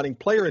 most outstanding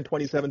player in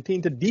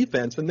 2017, to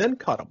defense, and then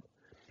cut him.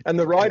 And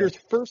the Riders'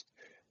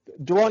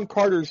 Duron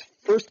Carter's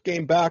first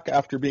game back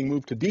after being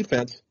moved to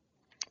defense,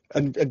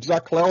 and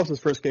Zach Collaros'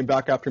 first game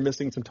back after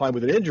missing some time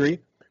with an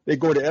injury, they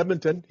go to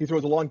Edmonton. He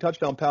throws a long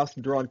touchdown pass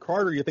to Duron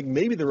Carter. You think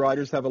maybe the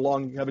Riders have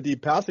a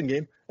deep passing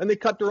game, and they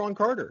cut Duron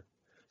Carter.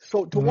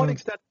 So to what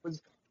extent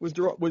was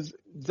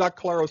Zach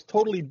Collaros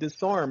totally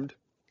disarmed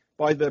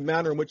by the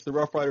manner in which the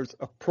Rough Riders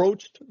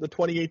approached the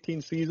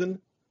 2018 season,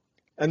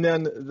 and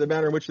then the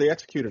manner in which they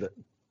executed it?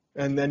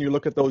 And then you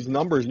look at those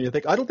numbers and you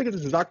think, I don't think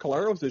it's a Zach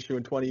Collaros issue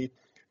in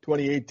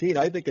 2018.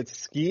 I think it's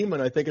scheme,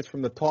 and I think it's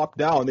from the top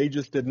down. They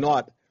just did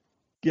not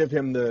give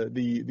him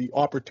the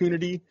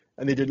opportunity,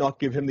 and they did not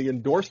give him the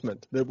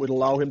endorsement that would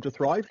allow him to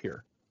thrive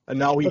here. And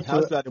now he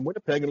has that in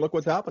Winnipeg, and look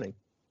what's happening.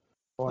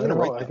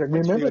 Well, I can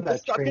remember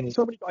that training. I'm getting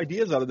so many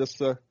ideas out of this.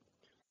 Discussion.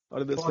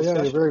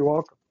 Yeah, you're very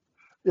welcome.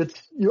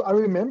 I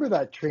remember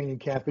that training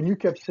camp, and you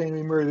kept saying to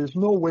me, Murray, there's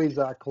no way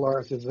Zach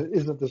Collaros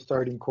isn't the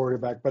starting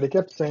quarterback. But I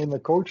kept saying, the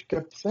coach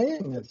kept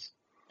saying this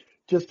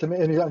just to me,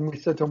 and we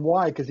said to him,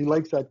 why? Because he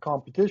likes that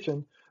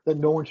competition, that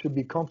no one should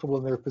be comfortable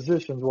in their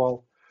positions.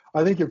 Well,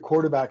 I think your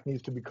quarterback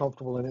needs to be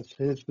comfortable in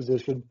his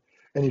position,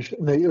 and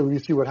you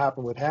see what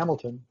happened with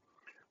Hamilton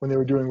when they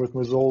were doing with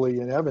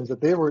Mazzoli and Evans. That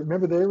they were at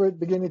the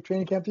beginning of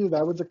training camp too.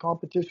 That was a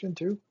competition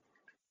too.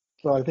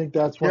 So I think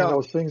that's one of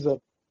those things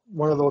that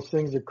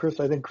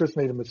I think Chris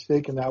made a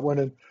mistake in that one.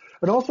 And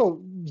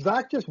also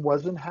Zach just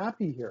wasn't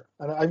happy here.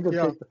 And I'm going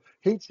to say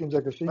hate seems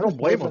like a shit. He just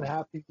wasn't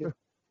happy here.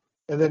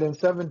 And then in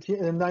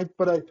 17 and 9,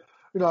 but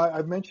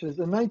I mentioned this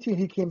in 19,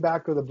 he came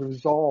back with a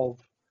resolve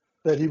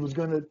that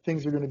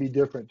things are going to be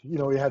different. He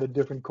had a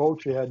different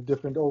coach. He had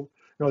different,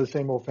 the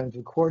same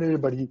offensive coordinator,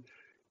 but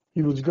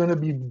he was going to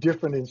be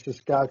different in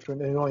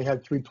Saskatchewan, and he only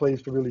had 3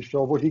 plays to really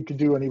show what he could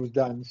do, and he was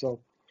done. So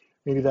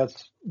maybe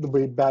that's the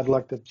way bad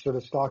luck that sort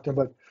of stalked him.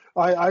 But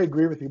I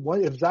agree with you.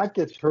 If Zach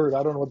gets hurt,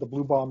 I don't know what the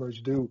Blue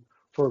Bombers do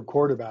for a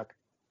quarterback.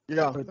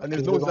 Yeah, and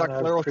there's no Zach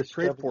Collaros to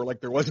trade for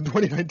like there was in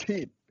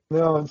 2019.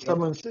 No, and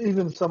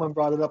someone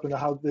brought it up in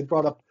how they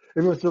brought up.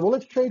 Everyone said, "Well,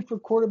 let's trade for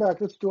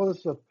quarterback. Let's do all this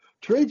stuff."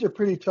 Trades are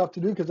pretty tough to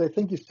do because I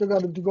think you still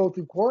got to go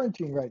through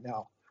quarantine right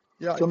now.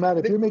 Yeah. So Matt,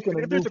 if you're making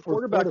if there's a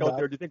quarterback out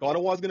there, do you think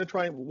Ottawa's going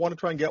to want to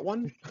try and get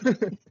one?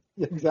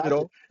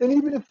 Exactly. And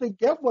even if they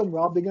get one,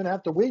 Rob, they're going to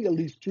have to wait at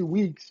least 2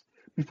 weeks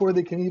before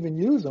they can even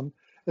use them.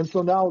 And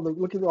so now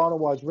look at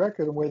Ottawa's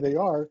record and where they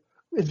are.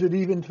 Is it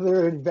even to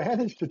their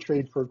advantage to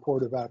trade for a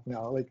quarterback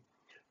now? Like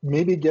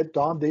maybe get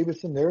Dom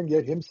Davis in there and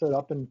get him set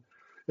up and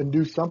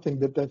do something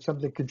that's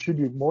something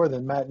contribute more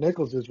than Matt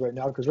Nichols is right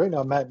now. Because right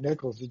now Matt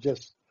Nichols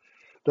just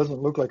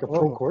doesn't look like a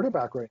pro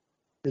quarterback right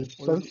now.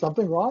 There's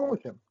something wrong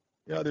with him.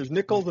 Yeah, there's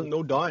nickels and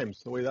no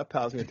dimes, the way that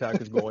passing attack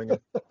is going.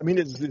 I mean,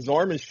 his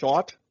arm is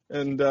shot,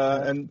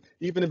 And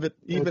even if it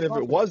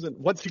wasn't,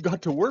 what's he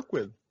got to work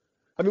with?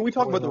 I mean, we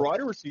talk about the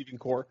Rider receiving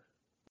core.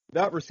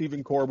 That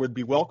receiving core would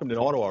be welcomed in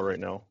Ottawa right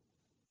now.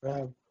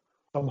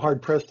 I'm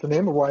hard pressed to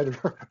name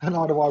an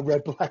Ottawa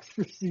Red Blacks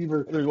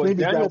receiver. There's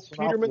maybe Daniel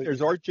Peterman.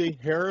 There's R.J.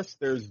 Harris.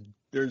 There's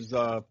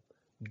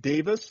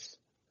Davis,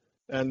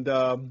 and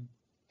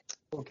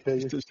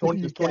there's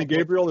Tony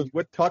Gabriel. There's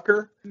Whit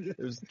Tucker.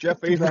 There's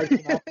Jeff Avery.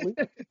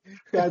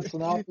 Brad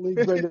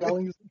Sinopoli, Greg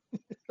Ellingson.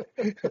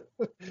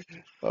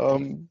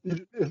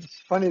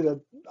 It's funny that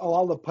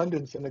all the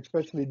pundits, and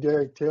especially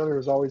Derek Taylor,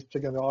 is always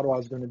thinking that Ottawa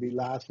is going to be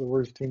last, the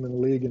worst team in the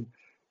league, and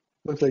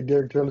looks like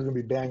Derek Taylor's going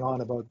to be bang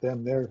on about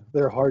them.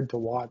 They're hard to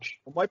watch.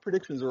 Well, my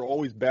predictions are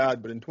always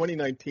bad, but in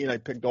 2019 I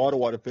picked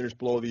Ottawa to finish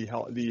below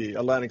the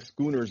Atlantic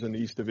Schooners in the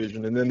East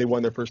Division, and then they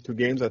won their first 2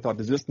 games. I thought,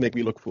 does this make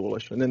me look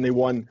foolish? And then they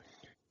won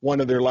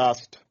one of their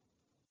last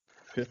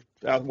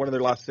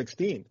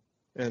 16,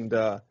 and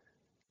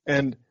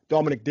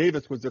Dominic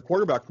Davis was their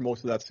quarterback for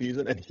most of that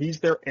season, and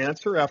he's their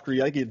answer after he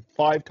had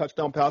 5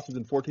 touchdown passes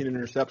and 14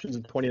 interceptions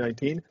in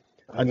 2019,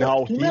 and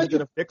now he's going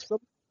to fix them.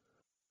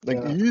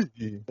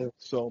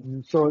 So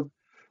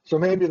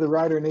maybe the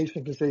Rider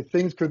Nation can say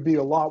things could be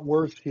a lot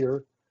worse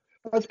here.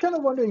 I was kind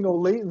of wondering,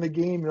 late in the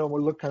game,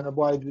 we look kind of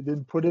why they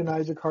didn't put in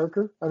Isaac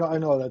Harker. I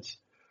know that's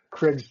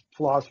Craig's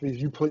philosophy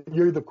is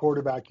you're the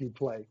quarterback, you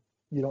play.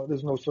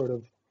 There's no sort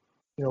of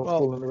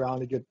fooling around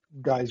to get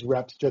guys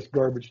reps, just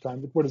garbage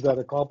time. But what does that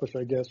accomplish,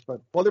 I guess?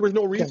 But there was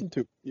no reason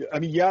to. I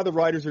mean, the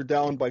Riders are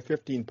down by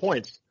 15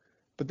 points,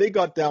 but they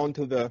got down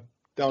to the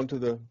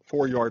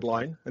 4-yard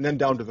line and then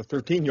down to the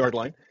 13-yard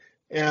line.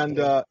 And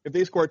if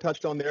they score a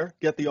touchdown there,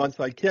 get the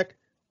onside kick,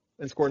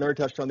 and score another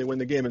touchdown, they win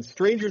the game. And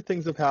stranger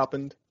things have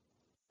happened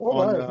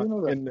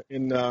in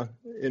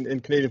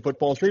Canadian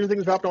football. Stranger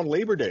things have happened on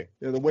Labor Day.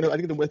 I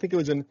think it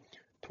was in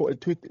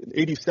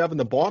 87.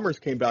 The Bombers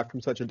came back from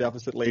such a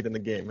deficit late in the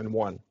game and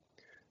won.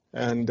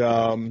 And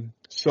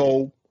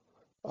until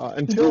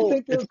did you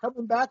think they were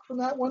coming back from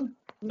that one?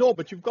 No,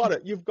 but you've got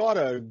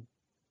to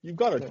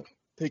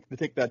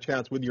take that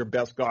chance with your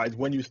best guys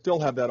when you still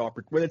have that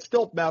opportunity, when it's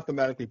still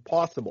mathematically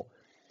possible.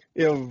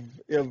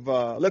 If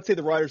let's say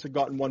the Riders had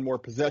gotten one more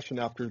possession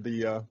after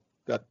they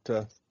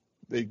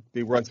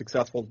were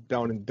unsuccessful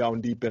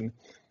down deep in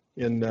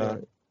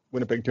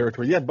Winnipeg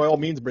territory, by all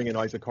means bring in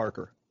Isaac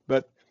Harker.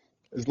 But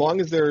as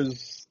long as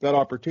there's that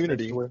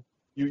opportunity,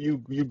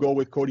 you go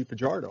with Cody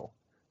Fajardo.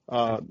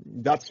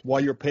 That's why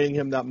you're paying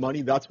him that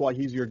money. That's why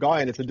he's your guy,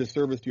 and it's a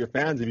disservice to your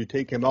fans if you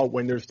take him out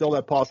when there's still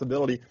that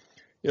possibility.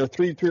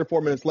 3 or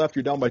 4 minutes left,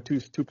 you're down by two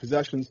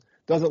possessions.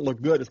 Doesn't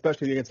look good,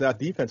 especially against that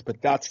defense, but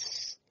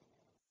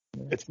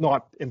it's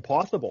not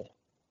impossible.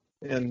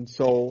 And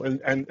so,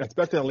 and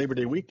especially on Labor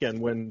Day weekend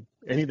when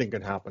anything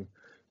can happen.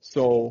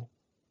 So,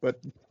 but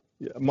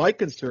my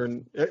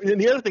concern,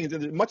 and the other thing is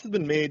that much has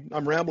been made,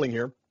 I'm rambling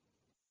here,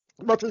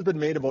 much has been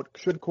made about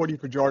should Cody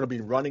Fajardo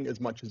be running as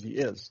much as he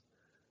is.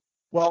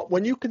 Well,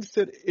 when you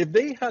consider, if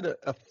they had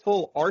a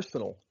full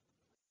arsenal,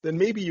 then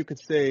maybe you could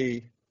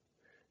say,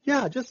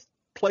 just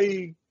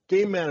play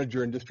game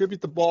manager and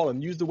distribute the ball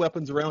and use the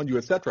weapons around you,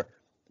 etc.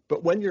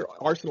 But when your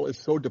arsenal is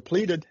so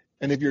depleted,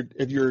 and if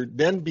you're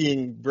then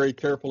being very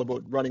careful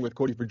about running with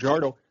Cody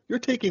Fajardo, you're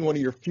taking one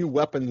of your few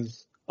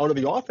weapons out of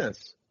the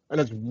offense, and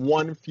it's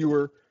one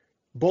fewer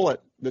bullet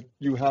that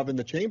you have in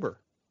the chamber.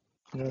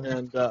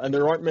 And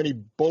there aren't many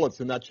bullets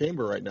in that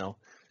chamber right now,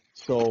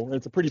 so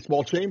it's a pretty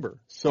small chamber.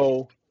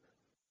 So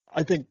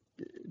I think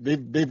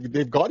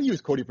they've got to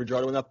use Cody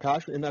Fajardo in that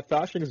fashion.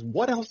 Because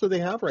what else do they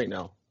have right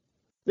now?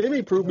 They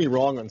may prove me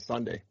wrong on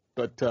Sunday,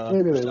 but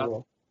maybe they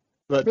will.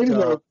 But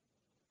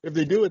if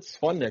they do, it's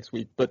fun next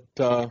week. But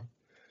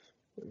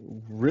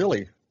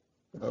really,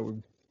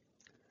 I'll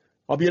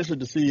be interested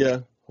to see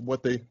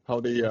what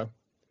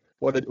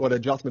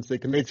adjustments they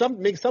can make.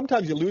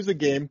 Sometimes you lose a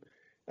game,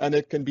 and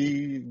it can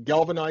be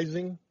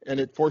galvanizing, and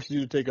it forces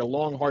you to take a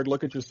long, hard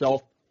look at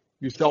yourself.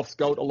 You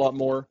self-scout a lot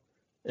more.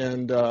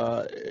 And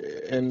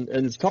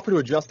it's tougher to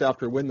adjust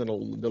after a win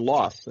than the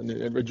loss, and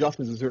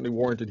adjustments is certainly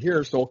warranted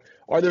here. So,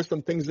 are there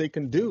some things they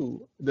can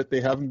do that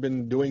they haven't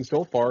been doing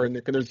so far, and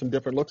there's some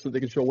different looks that they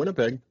can show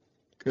Winnipeg?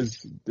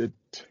 Because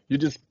you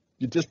just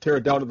tear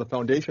it down to the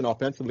foundation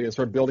offensively and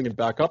start building it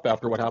back up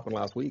after what happened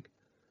last week.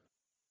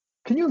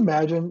 Can you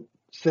imagine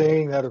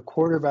saying that a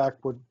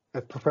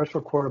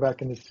professional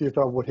quarterback in the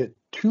CFL would hit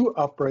 2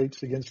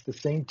 uprights against the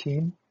same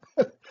team?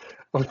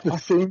 With the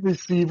same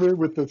receiver,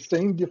 with the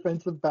same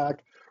defensive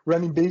back,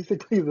 running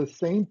basically the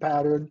same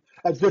pattern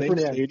at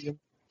different ends.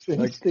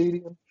 Same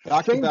stadium.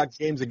 Back-to-back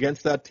games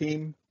against that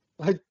team.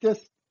 I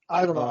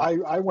don't know.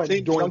 I went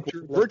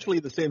virtually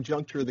the same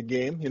juncture of the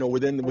game.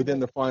 Within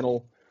the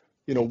final,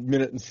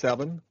 minute and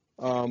 7.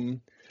 You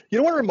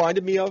know what it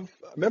reminded me of?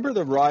 Remember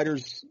the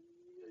Riders?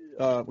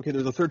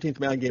 There's a 13th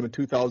man game in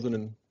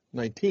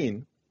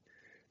 2019.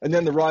 And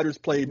then the Riders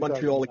played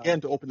Montreal again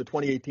to open the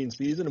 2018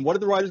 season. And what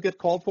did the Riders get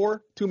called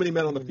for? Too many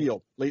men on the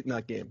field late in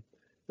that game.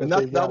 And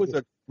that was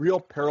a real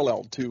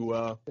parallel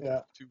to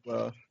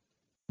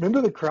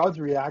Remember the crowd's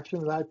reaction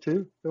to that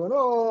too? They went,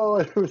 "Oh!"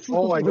 It was,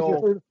 Oh, I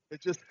know. it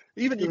It just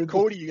even was just,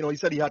 Cody, he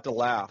said he had to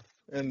laugh,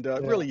 and yeah.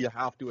 really you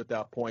have to at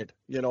that point,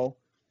 you know.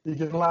 You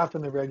can laugh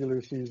in the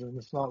regular season.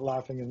 It's not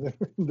laughing in the,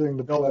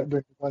 No,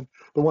 during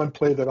the one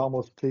play that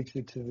almost takes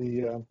you to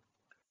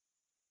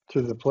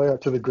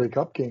the Grey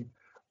Cup game.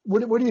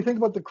 What do you think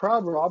about the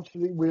crowd? We're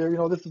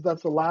obviously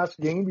that's the last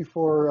game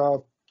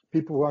before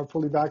people who aren't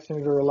fully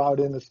vaccinated are allowed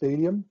in the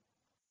stadium.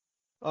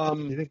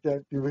 um, Do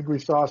you think we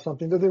saw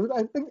something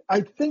that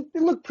I think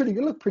it looked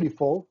pretty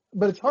full,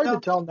 but it's hard yeah, to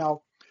tell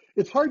now.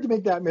 It's hard to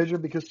make that measure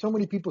because so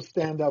many people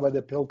stand out by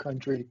the Pill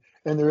Country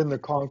and they're in the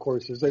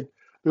concourses. Like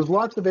there's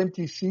lots of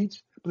empty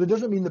seats, but it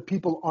doesn't mean the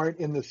people aren't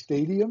in the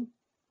stadium.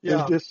 There's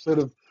yeah, just sort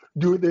of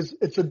do this.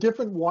 It's a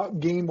different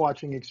game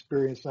watching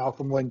experience now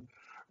from when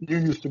you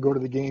used to go to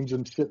the games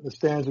and sit in the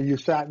stands, or you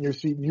sat in your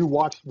seat and you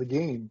watched the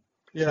game.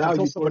 yeah. Now Until you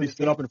go to somebody the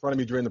stood game. up in front of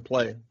me during the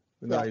play,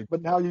 and Yeah,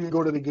 but now you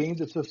go to the games.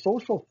 It's a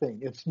social thing.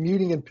 It's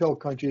meeting in Pill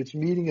Country. It's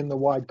meeting in the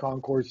wide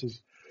concourses.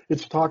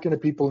 It's talking to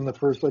people in the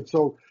first.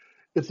 So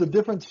it's a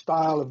different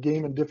style of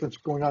game and difference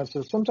going on.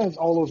 So sometimes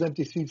all those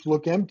empty seats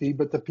look empty,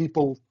 but the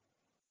people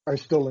are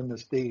still in the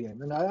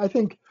stadium. And I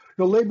think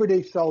Labor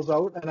Day sells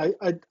out. And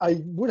I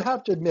would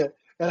have to admit,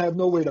 and I have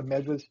no way to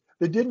measure this,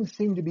 there didn't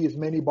seem to be as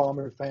many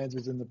Bomber fans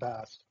as in the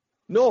past.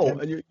 no,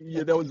 And and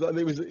that was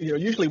it was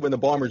usually when the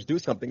Bombers do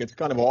something, it's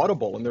kind of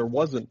audible, and there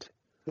wasn't.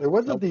 there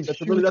wasn't these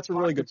huge That's a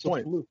really good pockets of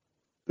point. blue.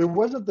 There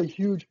wasn't the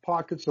huge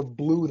pockets of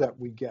blue that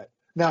we get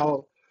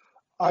now.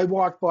 I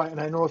walked by and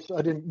I noticed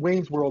I didn't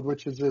Wayne's World,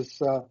 which is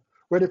this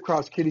right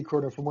across Kitty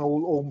Corner from where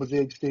old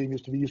Mosaic Stadium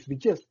used to be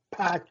just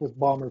packed with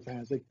Bomber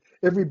fans. Like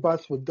every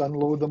bus would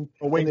unload them,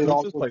 Oh, and Wayne they'd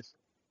all Kuntz's go, place.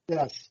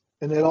 yes,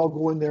 and they'd all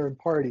go in there and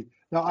party.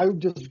 Now I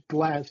just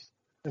glanced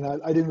and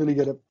I didn't really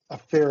get a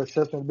fair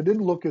assessment, but it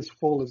didn't look as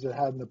full as it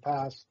had in the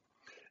past.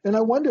 And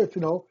I wonder if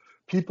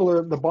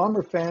the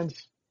Bomber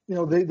fans,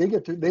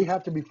 they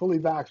have to be fully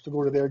vaxxed to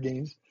go to their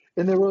games,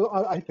 and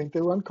I think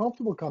they were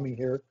uncomfortable coming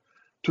here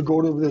to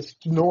go to this,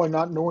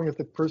 not knowing if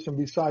the person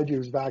beside you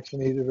is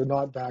vaccinated or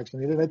not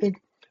vaccinated. I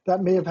think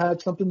that may have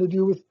had something to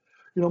do with,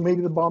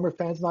 maybe the Bomber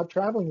fans not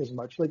traveling as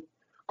much. Like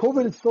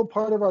COVID is still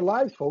part of our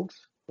lives, folks.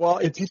 Well,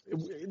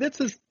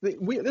 this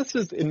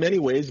is in many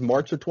ways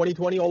March of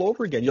 2020 all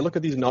over again. You look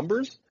at these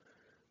numbers,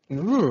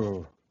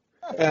 ooh,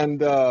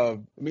 and I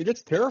mean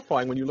it's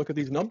terrifying when you look at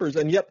these numbers,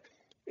 and yet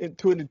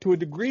to a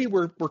degree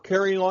we're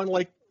carrying on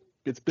like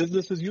it's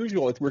business as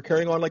usual. We're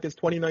carrying on like it's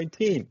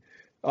 2019.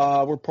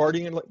 We're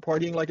partying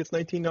like it's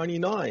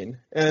 1999,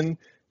 and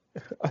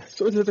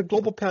so there's a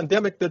global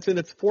pandemic that's in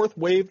its fourth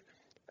wave,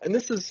 and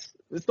it's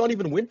not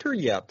even winter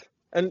yet,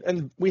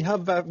 and we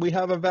have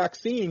a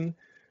vaccine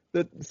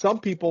that some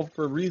people,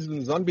 for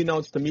reasons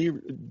unbeknownst to me,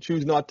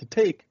 choose not to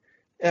take,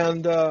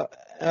 and the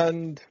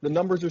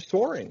numbers are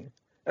soaring,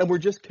 and we're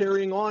just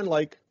carrying on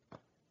like,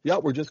 yeah,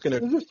 we're just going to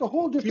There's just a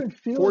whole keep different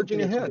feeling to forging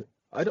this ahead. wave.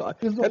 I don't.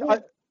 There's a whole,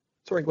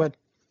 Sorry, go ahead.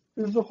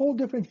 there's a whole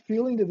different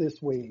feeling to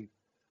this wave.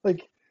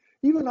 Like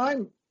even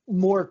I'm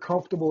more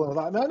comfortable in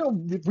that. And I know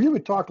we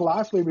would talk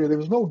last Labor Day. There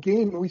was no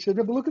game, and we said,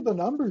 yeah, but look at the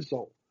numbers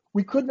though.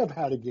 We couldn't have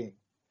had a game,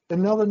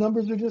 and now the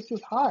numbers are just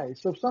as high.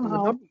 So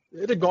somehow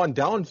It had gone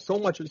down so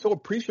much, so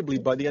appreciably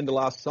by the end of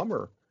last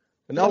summer,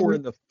 and now yeah, we're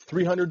in the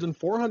 300s and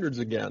 400s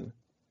again.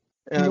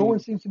 no one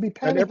And seems to be and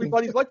panicking.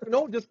 everybody's like,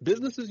 no, just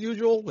business as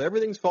usual.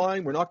 Everything's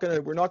fine. We're not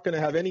gonna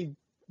have any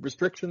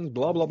restrictions.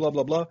 Blah blah blah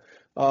blah blah.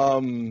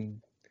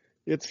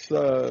 It's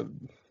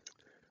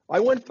I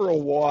went for a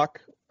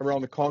walk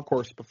around the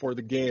concourse before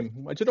the game,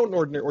 which I don't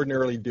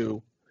ordinarily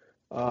do,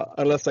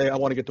 unless I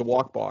want to get to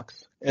Walk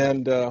Box,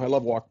 and I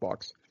love Walk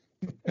Box.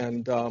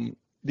 And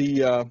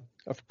a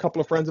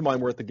couple of friends of mine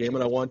were at the game,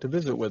 and I wanted to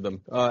visit with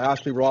them.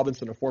 Ashley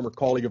Robinson, a former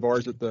colleague of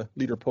ours at the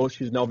Leader Post,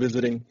 she's now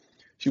visiting.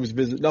 She was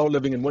now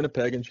living in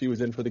Winnipeg, and she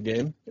was in for the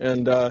game.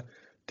 And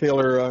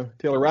Taylor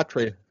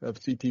Rattray of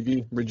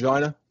CTV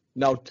Regina,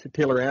 now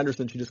Taylor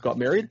Anderson, she just got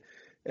married,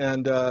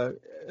 and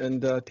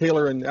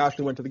Taylor and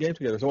Ashley went to the game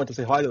together. So I went to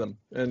say hi to them,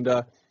 and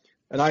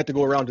I had to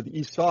go around to the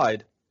east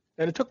side,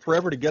 and it took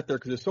forever to get there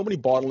because there's so many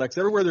bottlenecks.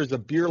 Everywhere there's a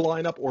beer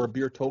lineup or a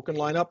beer token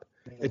lineup,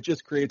 it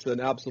just creates an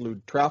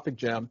absolute traffic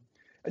jam.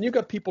 And you've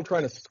got people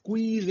trying to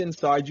squeeze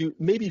inside you.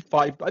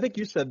 I think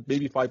you said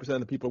maybe 5% of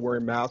the people are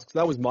wearing masks.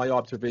 That was my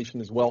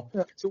observation as well.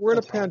 Yeah, So we're in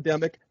a that's high.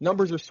 pandemic.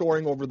 Numbers are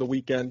soaring over the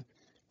weekend,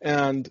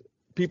 and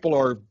people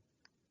are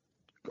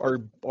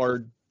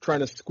trying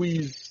to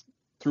squeeze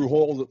through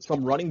holes that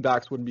some running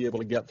backs wouldn't be able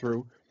to get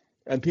through.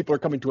 And people are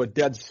coming to a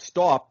dead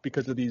stop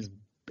because of these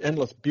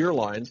endless beer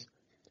lines.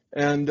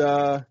 And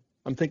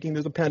I'm thinking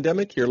there's a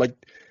pandemic here. Like,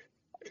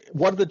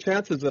 what are the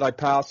chances that I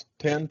pass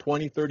 10,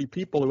 20, 30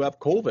 people who have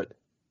COVID?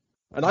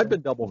 And I've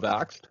been double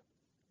vaxxed,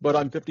 but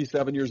I'm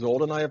 57 years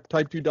old and I have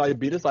type 2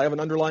 diabetes. I have an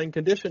underlying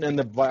condition, and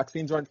the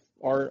vaccines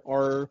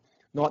are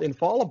not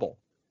infallible.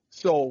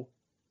 So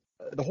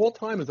the whole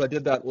time as I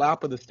did that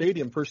lap of the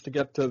stadium, first to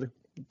get to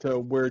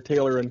where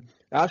Taylor and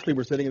Ashley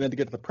were sitting, and then to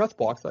get to the press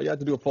box, I had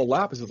to do a full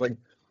lap. It's just like,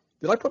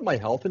 did I put my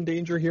health in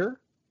danger here?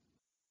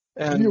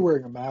 And You're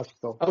wearing a mask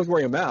though. I was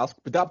wearing a mask,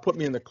 but that put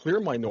me in the clear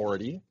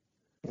minority.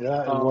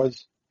 Yeah, it Um,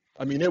 was.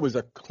 I mean, it was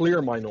a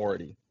clear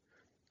minority,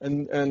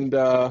 and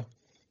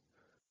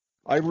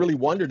I really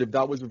wondered if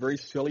that was a very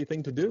silly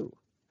thing to do.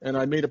 And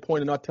I made a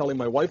point of not telling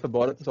my wife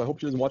about it, so I hope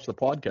she doesn't watch the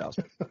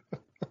podcast.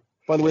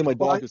 By the way, my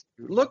Well, dog is.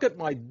 Look at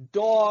my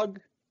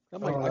dog. That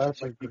might oh,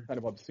 actually might be kind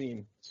of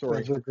obscene. Sorry.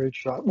 that's a great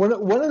shot. One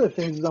of the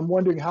things is I'm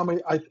wondering how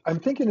many. I'm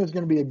thinking there's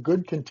going to be a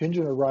good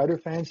contingent of Rider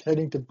fans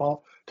heading to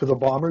the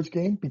Bombers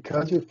game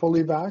because they're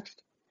fully vaxxed.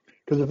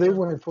 Because if they Yeah.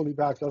 weren't fully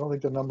vaxxed, I don't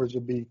think the numbers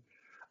would be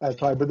as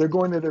high. But they're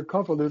going to their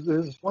comfort. There's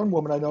this one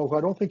woman I know who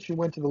I don't think she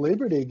went to the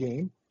Labor Day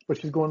game, but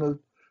she's going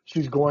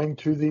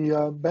to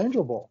the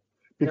Banjo Bowl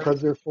Yeah.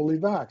 because they're fully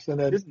vaxxed.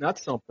 Isn't that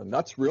something?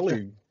 That's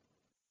really.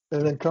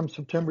 And then come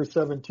September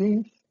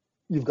 17th,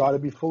 you've got to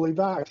be fully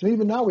vaxxed. And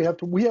even now we had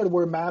to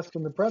wear masks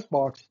in the press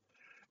box.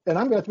 And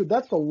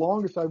that's the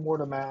longest I've worn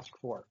a mask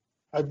for.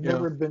 I've Yeah.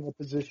 never been in a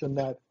position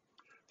that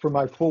for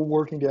my full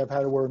working day I've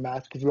had to wear a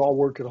mask because we all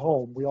work at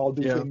home. We all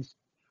do Yeah. things.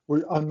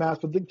 We're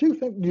unmasked. Do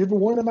you ever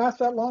worn a mask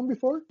that long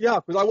before? Yeah,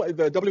 because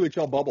the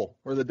WHL bubble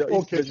or the East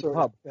Okay, Division sorry.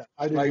 Hub. Yeah,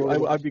 I didn't go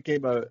to I those.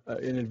 became an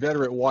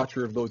inveterate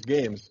watcher of those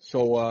games,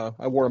 so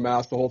I wore a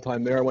mask the whole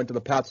time there. I went to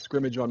the Pats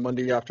scrimmage on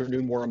Monday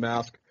afternoon, wore a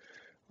mask,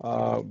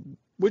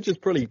 which is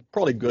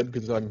probably good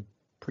because I'm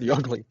pretty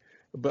ugly.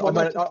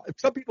 But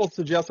some people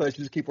suggest that I should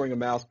just keep wearing a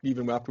mask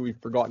even after we've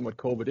forgotten what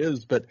COVID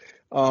is. But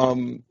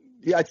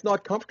yeah, it's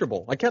not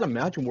comfortable. I can't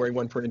imagine wearing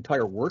one for an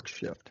entire work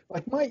shift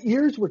Like my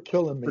ears were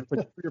killing me. for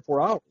 3 or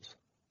 4 hours.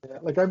 Yeah,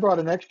 like I brought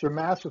an extra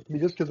mask with me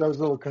just because I was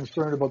a little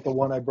concerned about the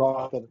one I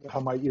brought, how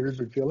my ears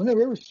would feel, and they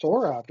were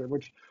sore after.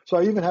 So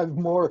I even had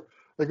more.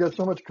 Like, I got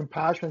so much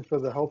compassion for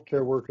the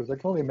healthcare workers. I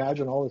can only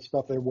imagine all the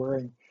stuff they're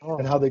wearing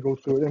and Oh, how they go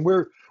through it. And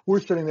we're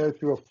sitting there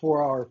through a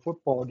 4-hour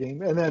football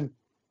game, and then,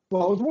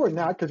 well, it was more than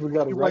that because we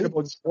got to you write write.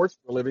 about sports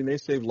for a living; they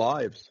save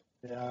lives.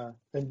 Yeah,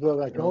 and so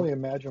I You can know? only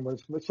imagine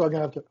what's. So I'm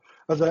gonna have to,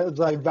 as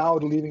I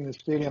vowed leaving the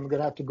stadium, I'm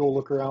gonna have to go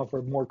look around for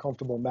a more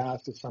comfortable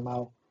mask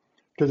somehow,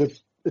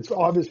 because it's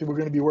obviously we're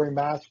going to be wearing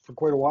masks for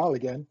quite a while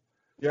again.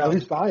 At Yeah.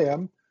 least I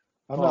am.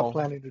 I'm not Oh,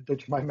 planning to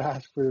ditch my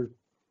mask for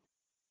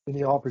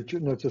any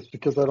opportunity. It's just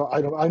because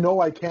I know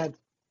I can't,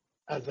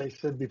 as I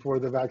said before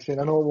the vaccine,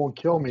 I know it won't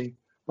kill me,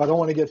 but I don't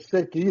want to get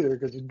sick either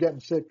because getting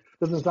sick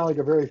doesn't sound like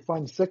a very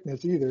fun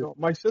sickness either. no,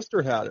 my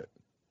sister had it.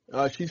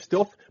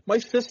 My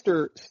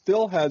sister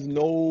still has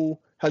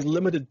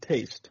limited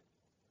taste.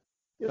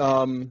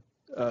 Um,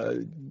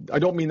 I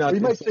don't mean Well, that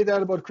you might say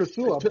that about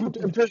Chrysula.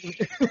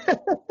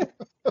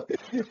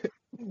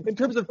 in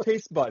terms of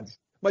taste buds.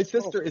 My Oh,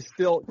 sister is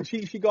still,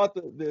 she got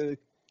it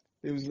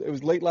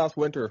was late last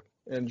winter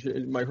and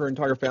her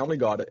entire family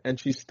got it and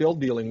she's still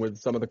dealing with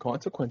some of the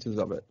consequences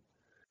of it.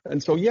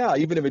 And so, yeah,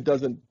 even if it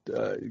doesn't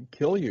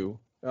kill you,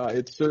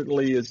 it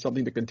certainly is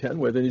something to contend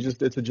with. And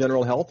it's a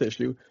general health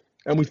issue.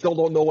 And we still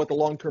don't know what the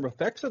long-term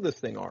effects of this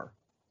thing are.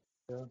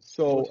 yeah.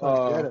 So, Let's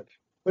not get it.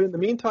 but in the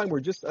meantime,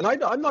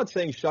 I'm not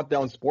saying shut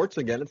down sports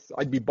again.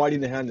 I'd be biting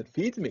the hand that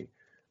feeds me.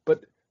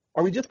 But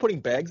are we just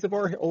putting bags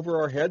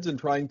over our heads and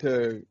trying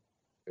to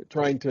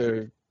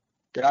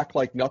act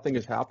like nothing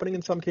is happening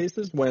in some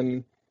cases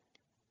when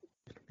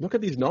look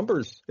at these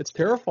numbers? It's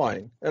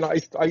terrifying. And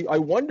I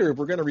wonder if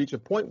we're going to reach a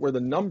point where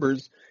the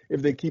numbers,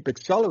 if they keep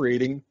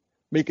accelerating,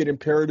 make it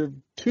imperative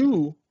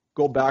to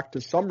go back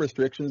to some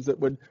restrictions that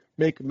would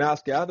make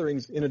mass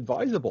gatherings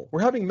inadvisable.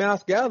 We're having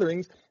mass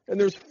gatherings and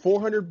there's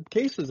 400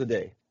 cases a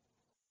day.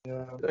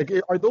 Yeah. Like,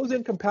 are those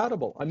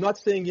incompatible? I'm not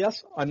saying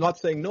yes. I'm not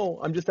saying no.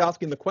 I'm just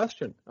asking the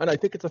question. And I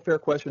think it's a fair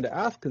question to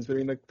ask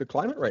considering the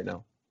climate right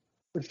now.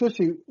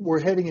 Especially we're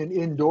heading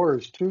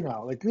indoors too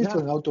now. Like at least Yeah.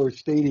 in an outdoor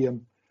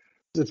stadium,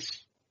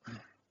 it's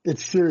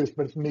it's serious,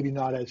 but it's maybe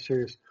not as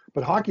serious.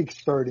 But hockey's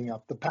starting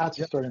up. The Pats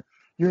are Yeah. starting.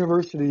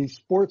 University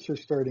sports are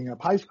starting up.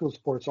 High school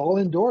sports, all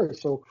indoors.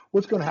 So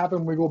what's going to happen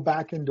when we go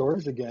back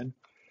indoors again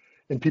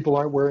and people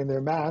aren't wearing their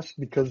masks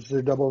because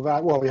they're double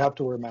vax? Well, we have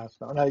to wear masks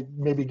now. And I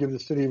maybe give the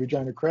city of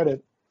Regina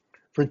credit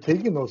for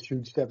taking those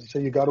huge steps and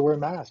say you got to wear a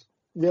mask.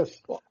 Yes,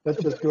 Well,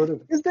 let's just go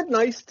to. isn't it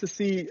nice to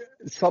see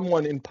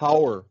someone in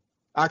power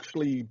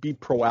actually be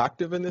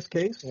proactive in this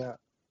case? Yeah.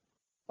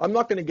 I'm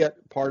not going to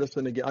get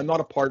partisan again. I'm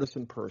not a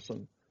partisan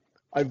person.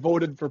 I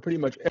voted for pretty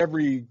much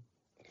every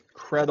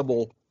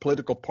credible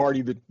political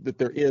party that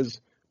there is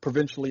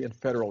provincially and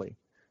federally.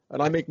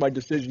 And I make my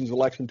decisions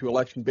election to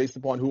election based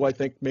upon who I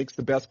think makes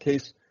the best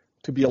case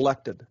to be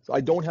elected. So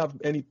I don't have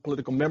any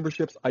political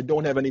memberships. I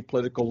don't have any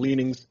political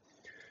leanings.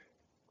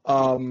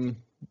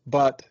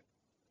 But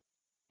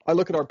I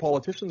look at our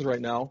politicians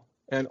right now,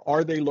 and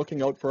are they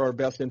looking out for our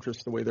best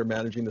interests the way they're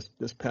managing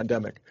this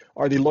pandemic?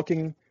 Are they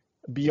looking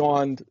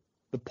beyond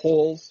the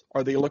polls?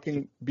 Are they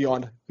looking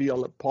beyond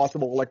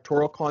possible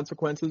electoral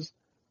consequences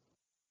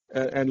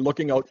and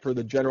looking out for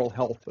the general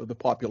health of the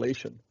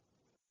population?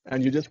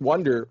 And you just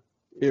wonder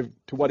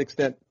to what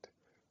extent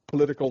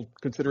political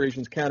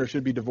considerations can or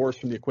should be divorced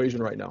from the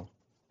equation right now.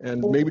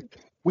 And maybe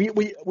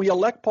we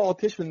elect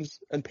politicians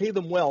and pay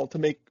them well to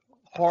make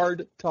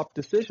hard, tough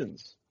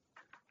decisions.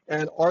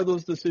 And are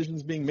those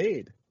decisions being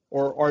made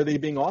or are they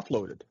being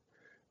offloaded?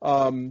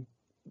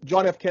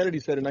 John F. Kennedy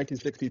said in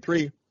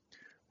 1963,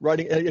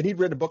 writing, and he'd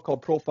written a book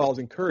called Profiles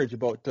in Courage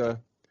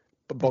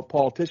about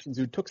politicians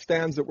who took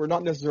stands that were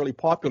not necessarily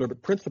popular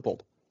but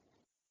principled.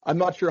 I'm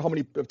not sure how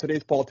many of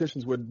today's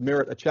politicians would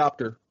merit a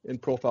chapter in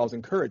Profiles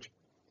in Courage.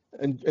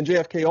 And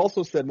JFK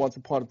also said once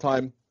upon a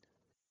time,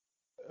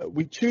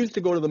 we choose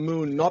to go to the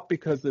moon not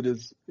because it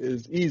is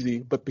easy,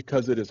 but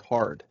because it is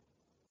hard.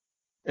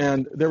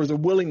 And there was a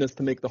willingness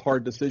to make the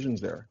hard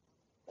decisions there.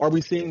 Are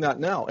we seeing that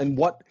now? And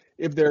what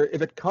if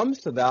it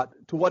comes to that?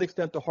 To what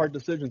extent do hard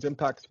decisions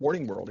impact the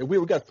sporting world? If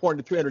we got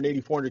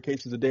 380, 400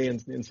 cases a day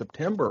in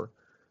September,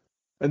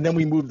 and then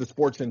we move the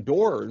sports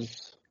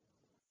indoors,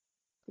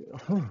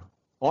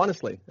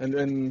 honestly,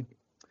 and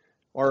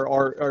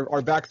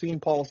our vaccine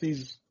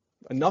policies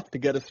enough to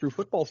get us through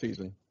football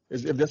season?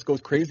 If this goes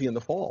crazy in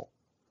the fall.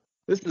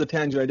 This is a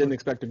tangent I didn't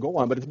expect to go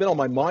on, but it's been on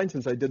my mind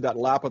since I did that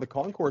lap of the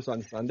concourse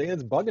on Sunday, and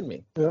it's bugging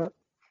me. Yeah.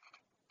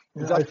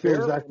 Is that I feel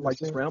fair? exactly Am I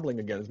just rambling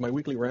again? Is my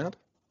weekly rant?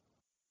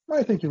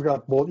 I think you've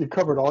got both. You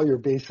covered all your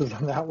bases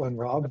on that one,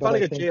 Rob. I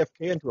finally got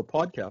JFK into a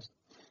podcast.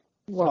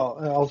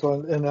 Well,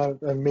 also,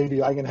 and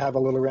maybe I can have a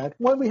little rant.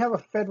 When we have a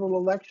federal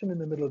election in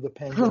the middle of the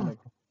pandemic,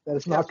 that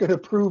it's not going to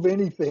prove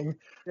anything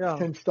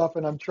and stuff.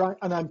 And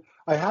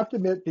I have to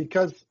admit,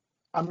 because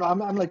I'm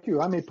like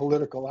you, I'm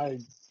apolitical. I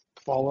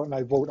follow it and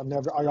I vote.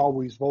 I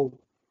always vote.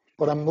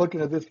 But I'm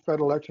looking at this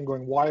federal election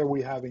going, why are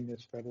we having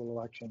this federal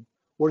election?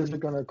 What is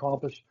it going to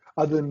accomplish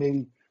other than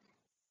maybe,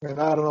 and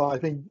I don't know, I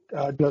think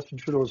Justin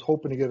Trudeau was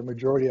hoping to get a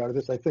majority out of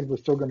this. I think we're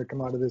still going to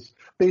come out of this,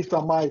 based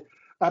on my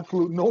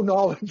absolute no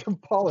knowledge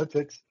of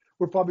politics,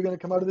 we're probably going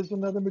to come out of this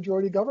another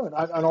majority government.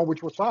 I don't know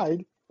which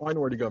side.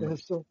 Minority government.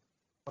 It's still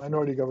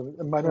minority government.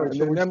 And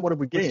then what have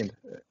we gained?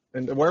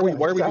 And why are we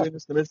doing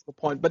this in the midst of a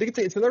point? But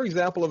it's another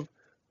example of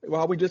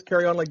how we just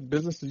carry on like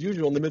business as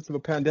usual in the midst of a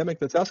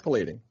pandemic that's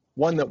escalating.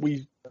 One that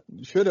we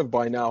should have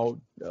by now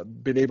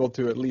been able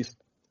to at least,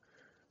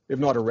 if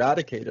not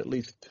eradicate, at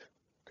least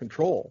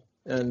control.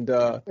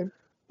 But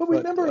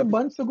remember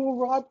months ago,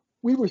 Rob,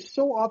 we were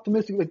so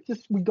optimistic. Like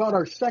we got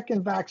our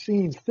second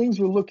vaccines. Things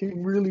were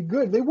looking really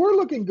good. They were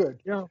looking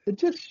good. Yeah. It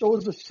just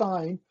shows a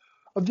sign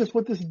of just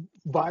what this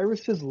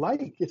virus is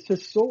like. It's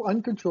just so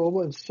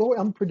uncontrollable and so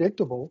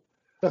unpredictable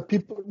that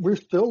we're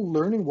still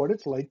learning what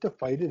it's like to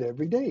fight it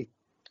every day.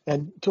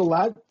 And till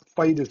that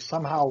fight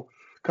somehow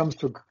comes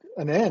to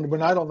an end,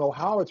 when I don't know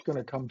how it's going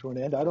to come to an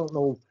end. I don't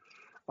know.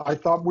 I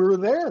thought we were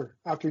there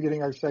after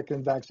getting our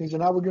second vaccines,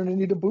 and now we're going to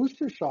need a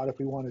booster shot if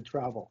we want to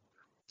travel.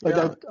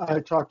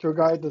 I talked to a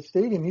guy at the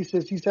stadium. He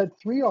says he's had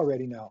 3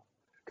 already now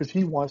because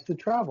he wants to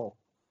travel.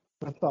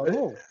 I thought,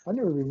 I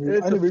never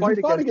even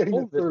thought of getting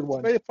the third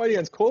one. It's a fight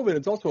against COVID.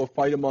 It's also a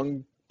fight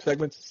among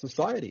segments of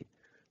society.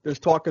 There's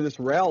talk of this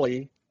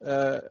rally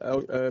at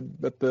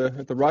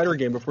the Rider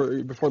game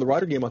before the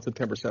Rider game on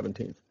September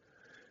 17th.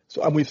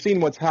 So, and we've seen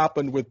what's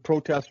happened with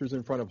protesters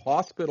in front of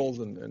hospitals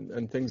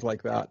and things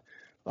like that.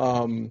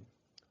 You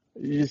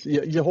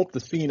hope the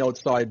scene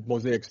outside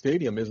Mosaic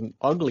Stadium isn't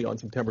ugly on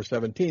September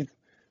 17th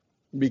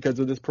because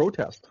of this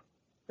protest.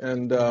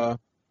 And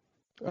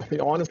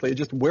honestly,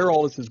 just where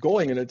all this is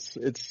going, and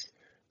it's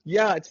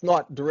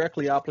not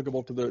directly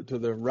applicable to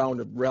the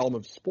realm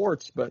of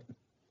sports, but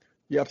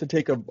you have to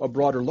take a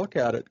broader look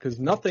at it because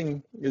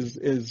nothing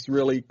is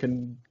really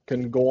can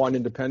go on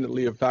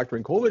independently of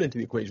factoring COVID into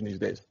the equation these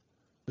days.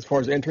 As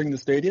far as entering the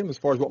stadium, as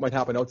far as what might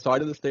happen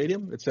outside of the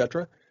stadium,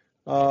 etc.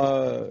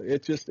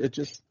 It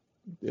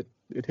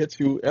hits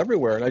you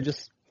everywhere, and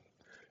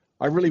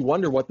I really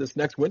wonder what this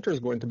next winter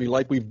is going to be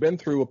like. We've been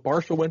through a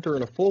partial winter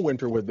and a full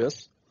winter with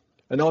this,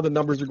 and now the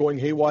numbers are going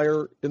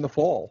haywire in the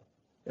fall.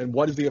 And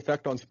what is the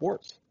effect on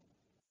sports?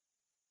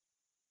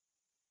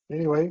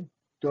 Anyway, do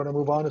you want to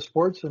move on to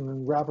sports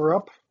and wrap her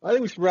up? I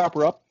think we should wrap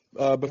her up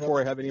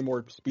before I have any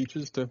more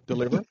speeches to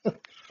deliver.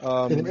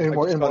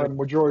 The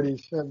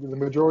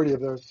majority of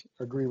those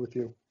agree with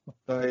you.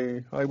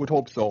 I would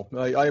hope so.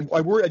 I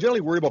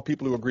generally worry about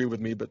people who agree with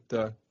me, but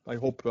I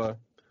hope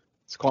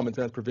this common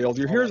sense prevails.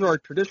 Here's our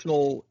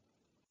traditional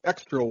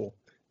extra,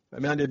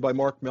 mandated by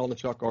Mark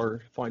Melnichuk,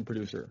 our fine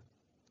producer.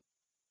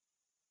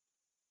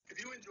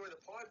 If you enjoy the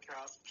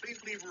podcast,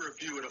 please leave a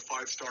review and a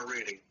 5-star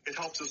rating. It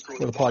helps us grow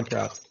the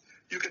podcast.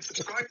 You can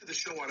subscribe to the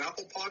show on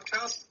Apple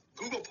Podcasts,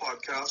 Google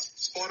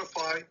Podcasts,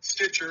 Spotify,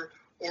 Stitcher,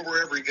 or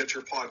wherever you get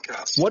your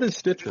podcasts. What is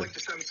Stitcher? If you'd like to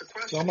send us a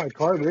question, it's on my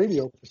car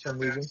radio for some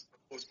reason.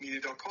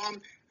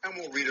 postmedia.com, and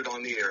we'll read it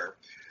on the air.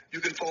 You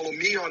can follow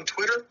me on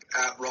Twitter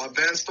at Rob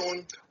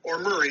Vanstone or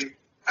Murray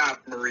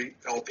at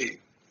MurrayLP.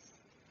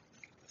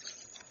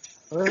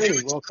 All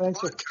right, well, thanks.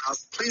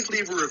 Please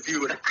leave a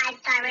review and a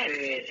 5-star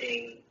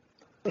rating.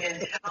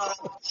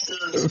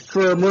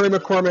 For Murray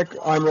McCormick,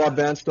 I'm Rob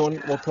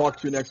Vanstone. We'll talk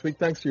to you next week.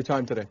 Thanks for your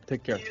time today.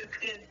 Take care. You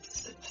can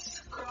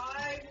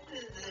subscribe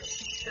to the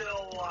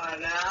show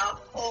on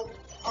Apple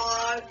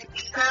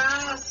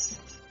Podcasts,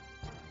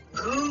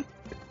 Google